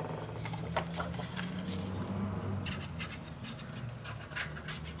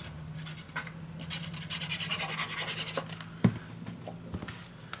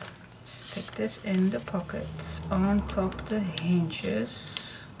 Stick this in the pockets on top the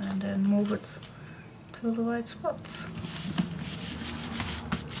hinges and then move it to the right spot.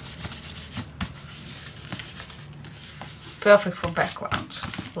 Perfect for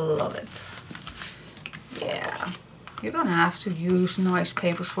backgrounds. Love it. Yeah. You don't have to use nice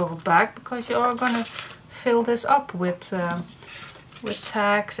papers for a back because you are gonna fill this up with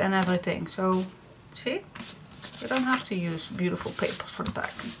tags and everything. So see, you don't have to use beautiful papers for the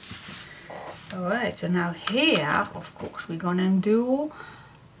back. Alright, so now here, of course, we're gonna do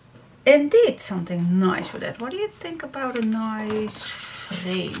indeed something nice with it. What do you think about a nice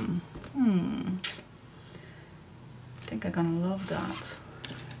frame? I think I'm gonna love that.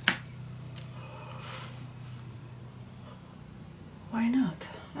 Why not?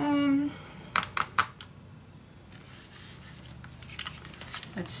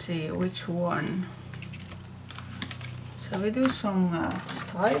 Let's see which one. So we do some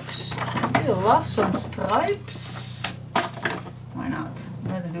stripes. I love some stripes. Why not?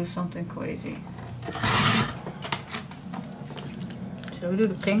 Let's do something crazy. So we do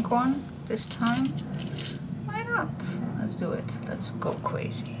the pink one this time. Why not? Let's do it. Let's go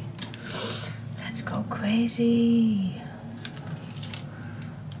crazy. Let's go crazy.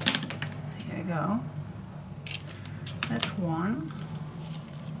 Here we go. That's one.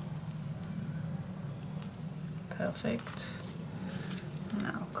 Perfect.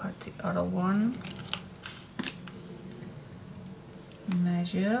 Now cut the other one.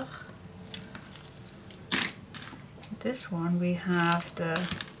 Measure. This one we have the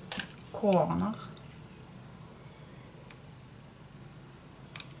corner.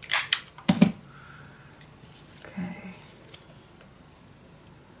 Okay.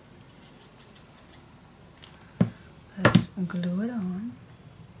 Let's glue it on.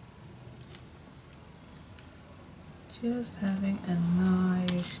 Just having a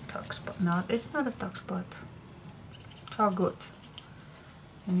nice tuck spot. No, it's not a tuck spot. Tuck good.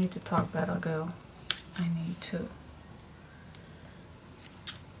 You need to talk better, girl. I need to.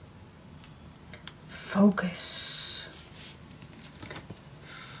 Focus.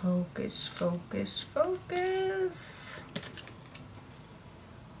 Focus, focus, focus.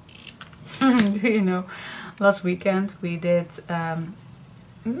 You know, last weekend we did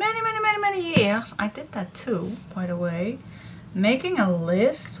many years. I did that too, by the way. Making a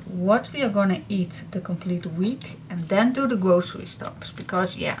list what we are gonna eat the complete week and then do the grocery stops,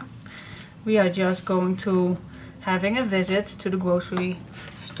 because yeah, we are just going to having a visit to the grocery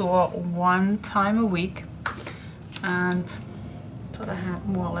store one time a week, and thought I had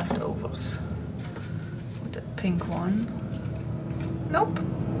more leftovers with the pink one. Nope,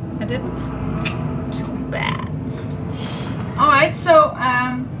 I didn't. Too bad. Alright, so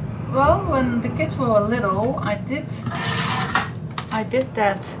well, when the kids were little, I did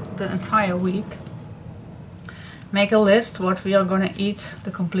that the entire week. Make a list what we are gonna eat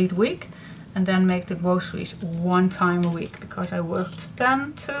the complete week, and then make the groceries one time a week, because I worked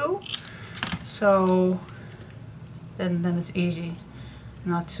then too. So then it's easy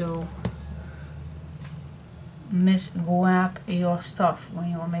not to misgrab your stuff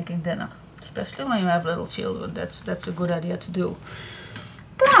when you're making dinner, especially when you have little children. That's a good idea to do.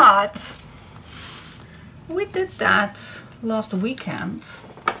 But we did that last weekend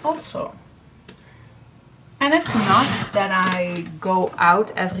also. And it's not that I go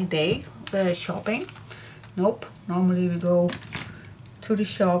out every day shopping. Nope. Normally we go to the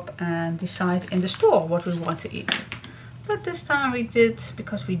shop and decide in the store what we want to eat. But this time we did,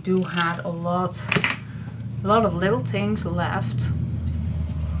 because we do have a lot of little things left.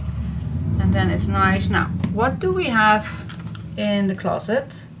 And then it's nice. Now, what do we have in the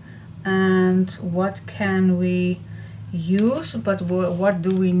closet? And what can we use? But what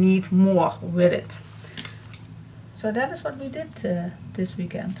do we need more with it? So that is what we did this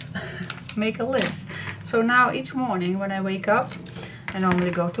weekend. Make a list. So now each morning when I wake up, I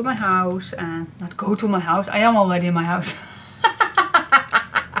normally go to my house, and not go to my house, I am already in my house.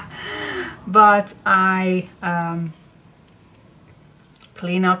 But I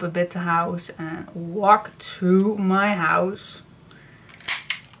clean up a bit the house and walk through my house.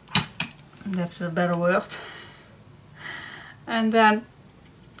 That's a better word. And then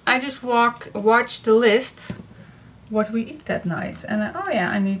I just watch the list what we eat that night, and oh yeah,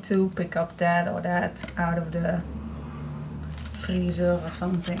 I need to pick up that or that out of the freezer or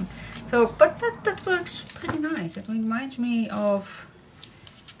something. So, but that works pretty nice. It reminds me of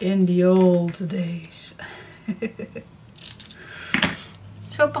in the old days.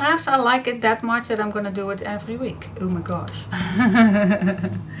 So perhaps I like it that much that I'm gonna do it every week. Oh my gosh.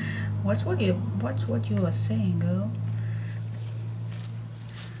 Watch what you are saying, girl.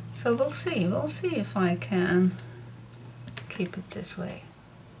 So we'll see if I can keep it this way.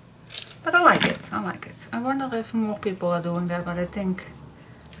 But I like it. I wonder if more people are doing that, but I think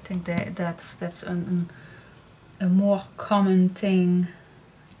that's a more common thing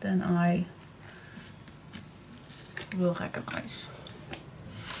than I will recognize.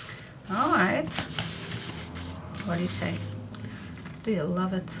 Alright. What do you say? Do you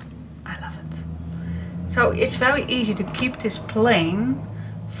love it? I love it. So it's very easy to keep this plain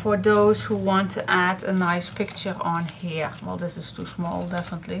for those who want to add a nice picture on here. Well, this is too small,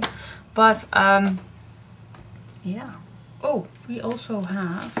 definitely. But yeah. Oh, we also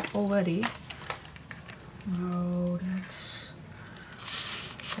have already. No, that's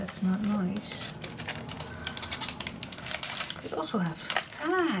not nice. We also have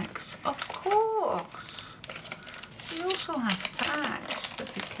tags, of course. We also have tags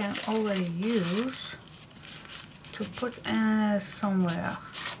that we can already use to put somewhere.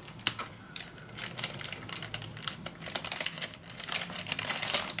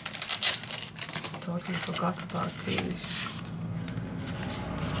 Totally forgot about these.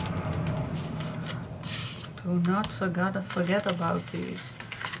 Do not forget about these.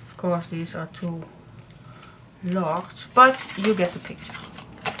 Of course, these are too large, but you get the picture.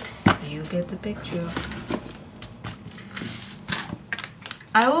 You get the picture.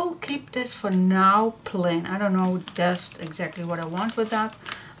 I will keep this for now plain. I don't know just exactly what I want with that.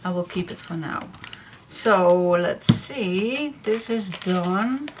 I will keep it for now. So let's see. This is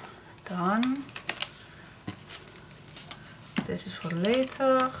done. Done. This is for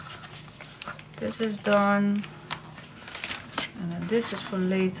later. This is done. And then this is for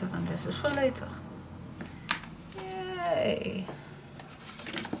later, and this is for later. Yay!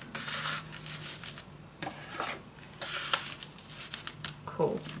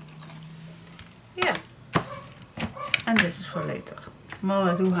 Cool. Yeah. And this is for later. Well,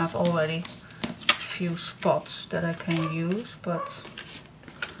 I do have already a few spots that I can use, but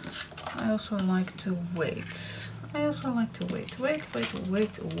I also like to wait.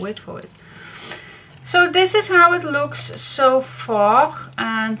 Wait for it. So this is how it looks so far,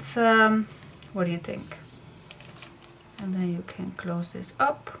 and what do you think? And then you can close this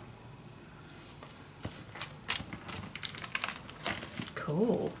up.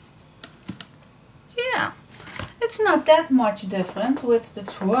 Cool. Yeah, it's not that much different with the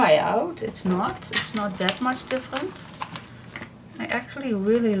tryout. It's not that much different. I actually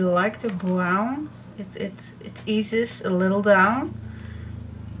really like the brown. It eases a little down.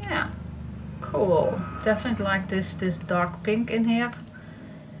 Yeah, Cool. Definitely like this dark pink in here.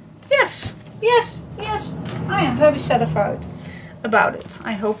 Yes, yes, yes. I am very satisfied about it.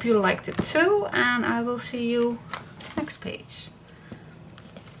 I hope you liked it too, and I will see you next page.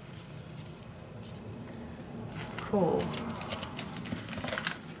 Cool.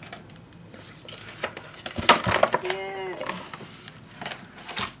 Yay.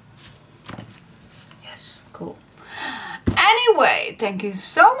 Yes, cool. Anyway, thank you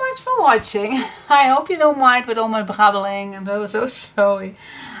so much for watching. I hope you don't mind with all my brabbling. I'm so sorry.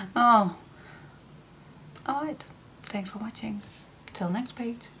 Oh. Alright. Thanks for watching. Till next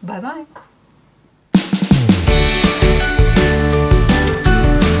page. Bye bye.